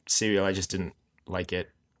bad serial, I just didn't like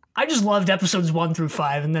it. I just loved episodes 1 through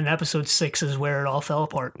 5, and then episode 6 is where it all fell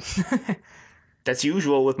apart. That's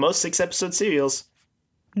usual with most 6-episode serials.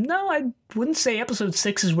 No, I wouldn't say episode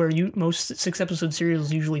 6 is where most 6-episode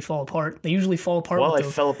serials usually fall apart. They usually fall apart. Well,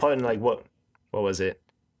 fell apart in like what was it?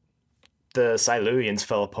 The Silurians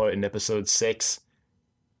fell apart in episode 6.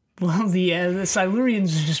 Well, the Silurians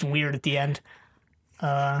is just weird at the end.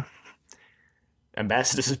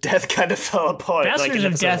 Ambassadors of Death kind of fell apart. Ambassadors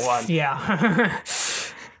like of Death, 1. Yeah.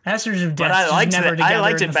 Ambassadors of Death. But I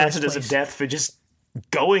liked Ambassadors of Death for just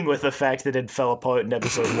going with the fact that it fell apart in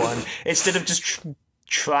episode 1 instead of just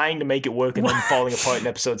trying to make it work and then falling apart in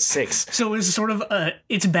episode 6. So it was sort of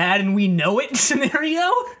it's bad and we know it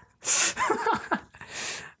scenario.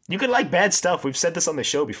 You can like bad stuff. We've said this on the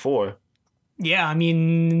show before. Yeah, I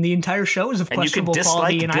mean, the entire show is of questionable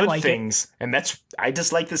quality, and I like things. And I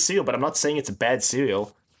dislike the serial, but I'm not saying it's a bad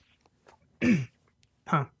serial.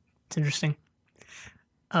 Huh. It's interesting.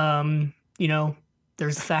 You know,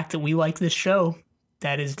 there's the fact that we like this show.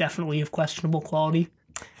 That is definitely of questionable quality.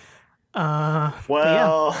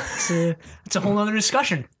 Well... Yeah, it's a whole other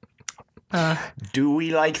discussion. Do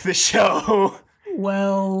we like the show?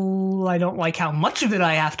 Well, I don't like how much of it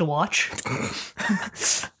I have to watch.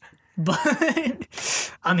 But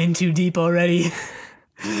I'm in too deep already.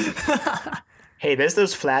 Hey, there's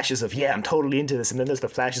those flashes of, yeah, I'm totally into this, and then there's the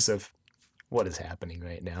flashes of, what is happening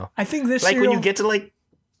right now? I think this like when you get to, like,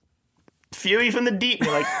 Fury from the Deep,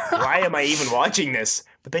 you're like, why am I even watching this?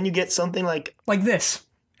 But then you get something like this,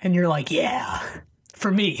 and you're like, yeah, for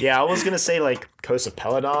me. Yeah, I was gonna say, like, Curse of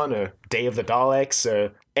Peladon, or Day of the Daleks,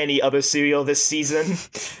 or any other serial this season.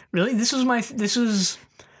 Really?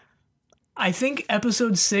 I think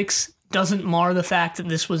episode 6 doesn't mar the fact that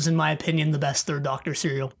this was, in my opinion, the best Third Doctor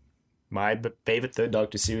serial. My favorite Third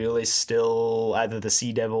Doctor serial is still either the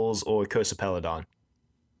Sea Devils or Curse of Peladon.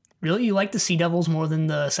 Really? You like the Sea Devils more than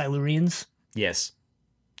the Silurians? Yes.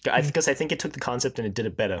 Because I think it took the concept and it did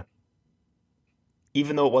it better.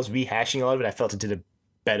 Even though it was rehashing a lot of it, I felt it did it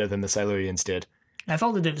better than the Silurians did. I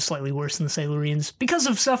felt it did it slightly worse than the Silurians because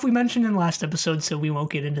of stuff we mentioned in last episode, so we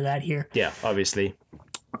won't get into that here. Yeah, obviously.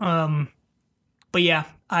 But yeah,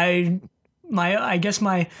 I guess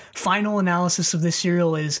my final analysis of this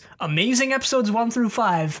serial is amazing episodes 1 through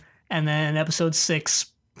 5, and then episode 6,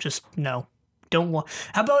 just no. Don't want.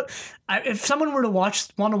 How about if someone were to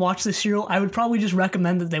want to watch this serial, I would probably just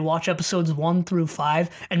recommend that they watch episodes 1 through 5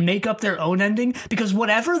 and make up their own ending, because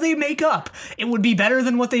whatever they make up, it would be better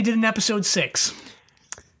than what they did in episode 6.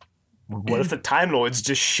 What if the Time Lords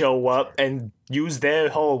just show up and use their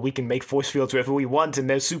whole we can make force fields wherever we want and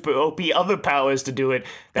their super OP other powers to do it?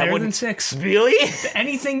 That better than 6. Really?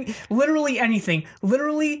 Anything, literally anything.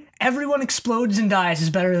 Literally everyone explodes and dies is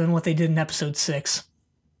better than what they did in episode 6.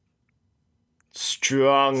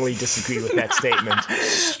 Strongly disagree with that statement.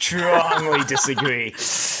 Strongly disagree.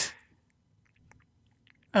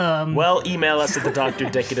 Well, email us at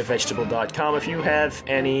thedoctordecoratevegetable.com if you have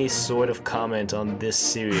any sort of comment on this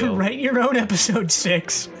serial. Write your own episode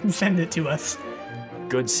 6 and send it to us.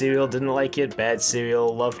 Good serial, didn't like it. Bad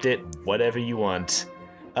serial, loved it. Whatever you want.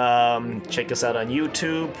 Check us out on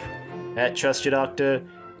YouTube at Trust Your Doctor.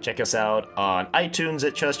 Check us out on iTunes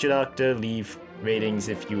at Trust Your Doctor. Leave ratings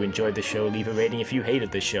if you enjoyed the show. Leave a rating if you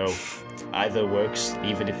hated the show. Either works,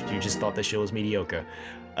 even if you just thought the show was mediocre.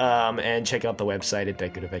 And check out the website at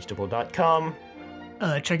decorativevegetable.com.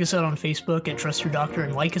 Check us out on Facebook at Trust Your Doctor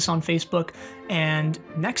and like us on Facebook. And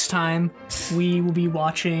next time, we will be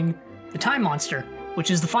watching The Time Monster, which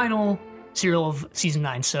is the final serial of Season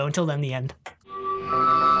 9. So until then, the end.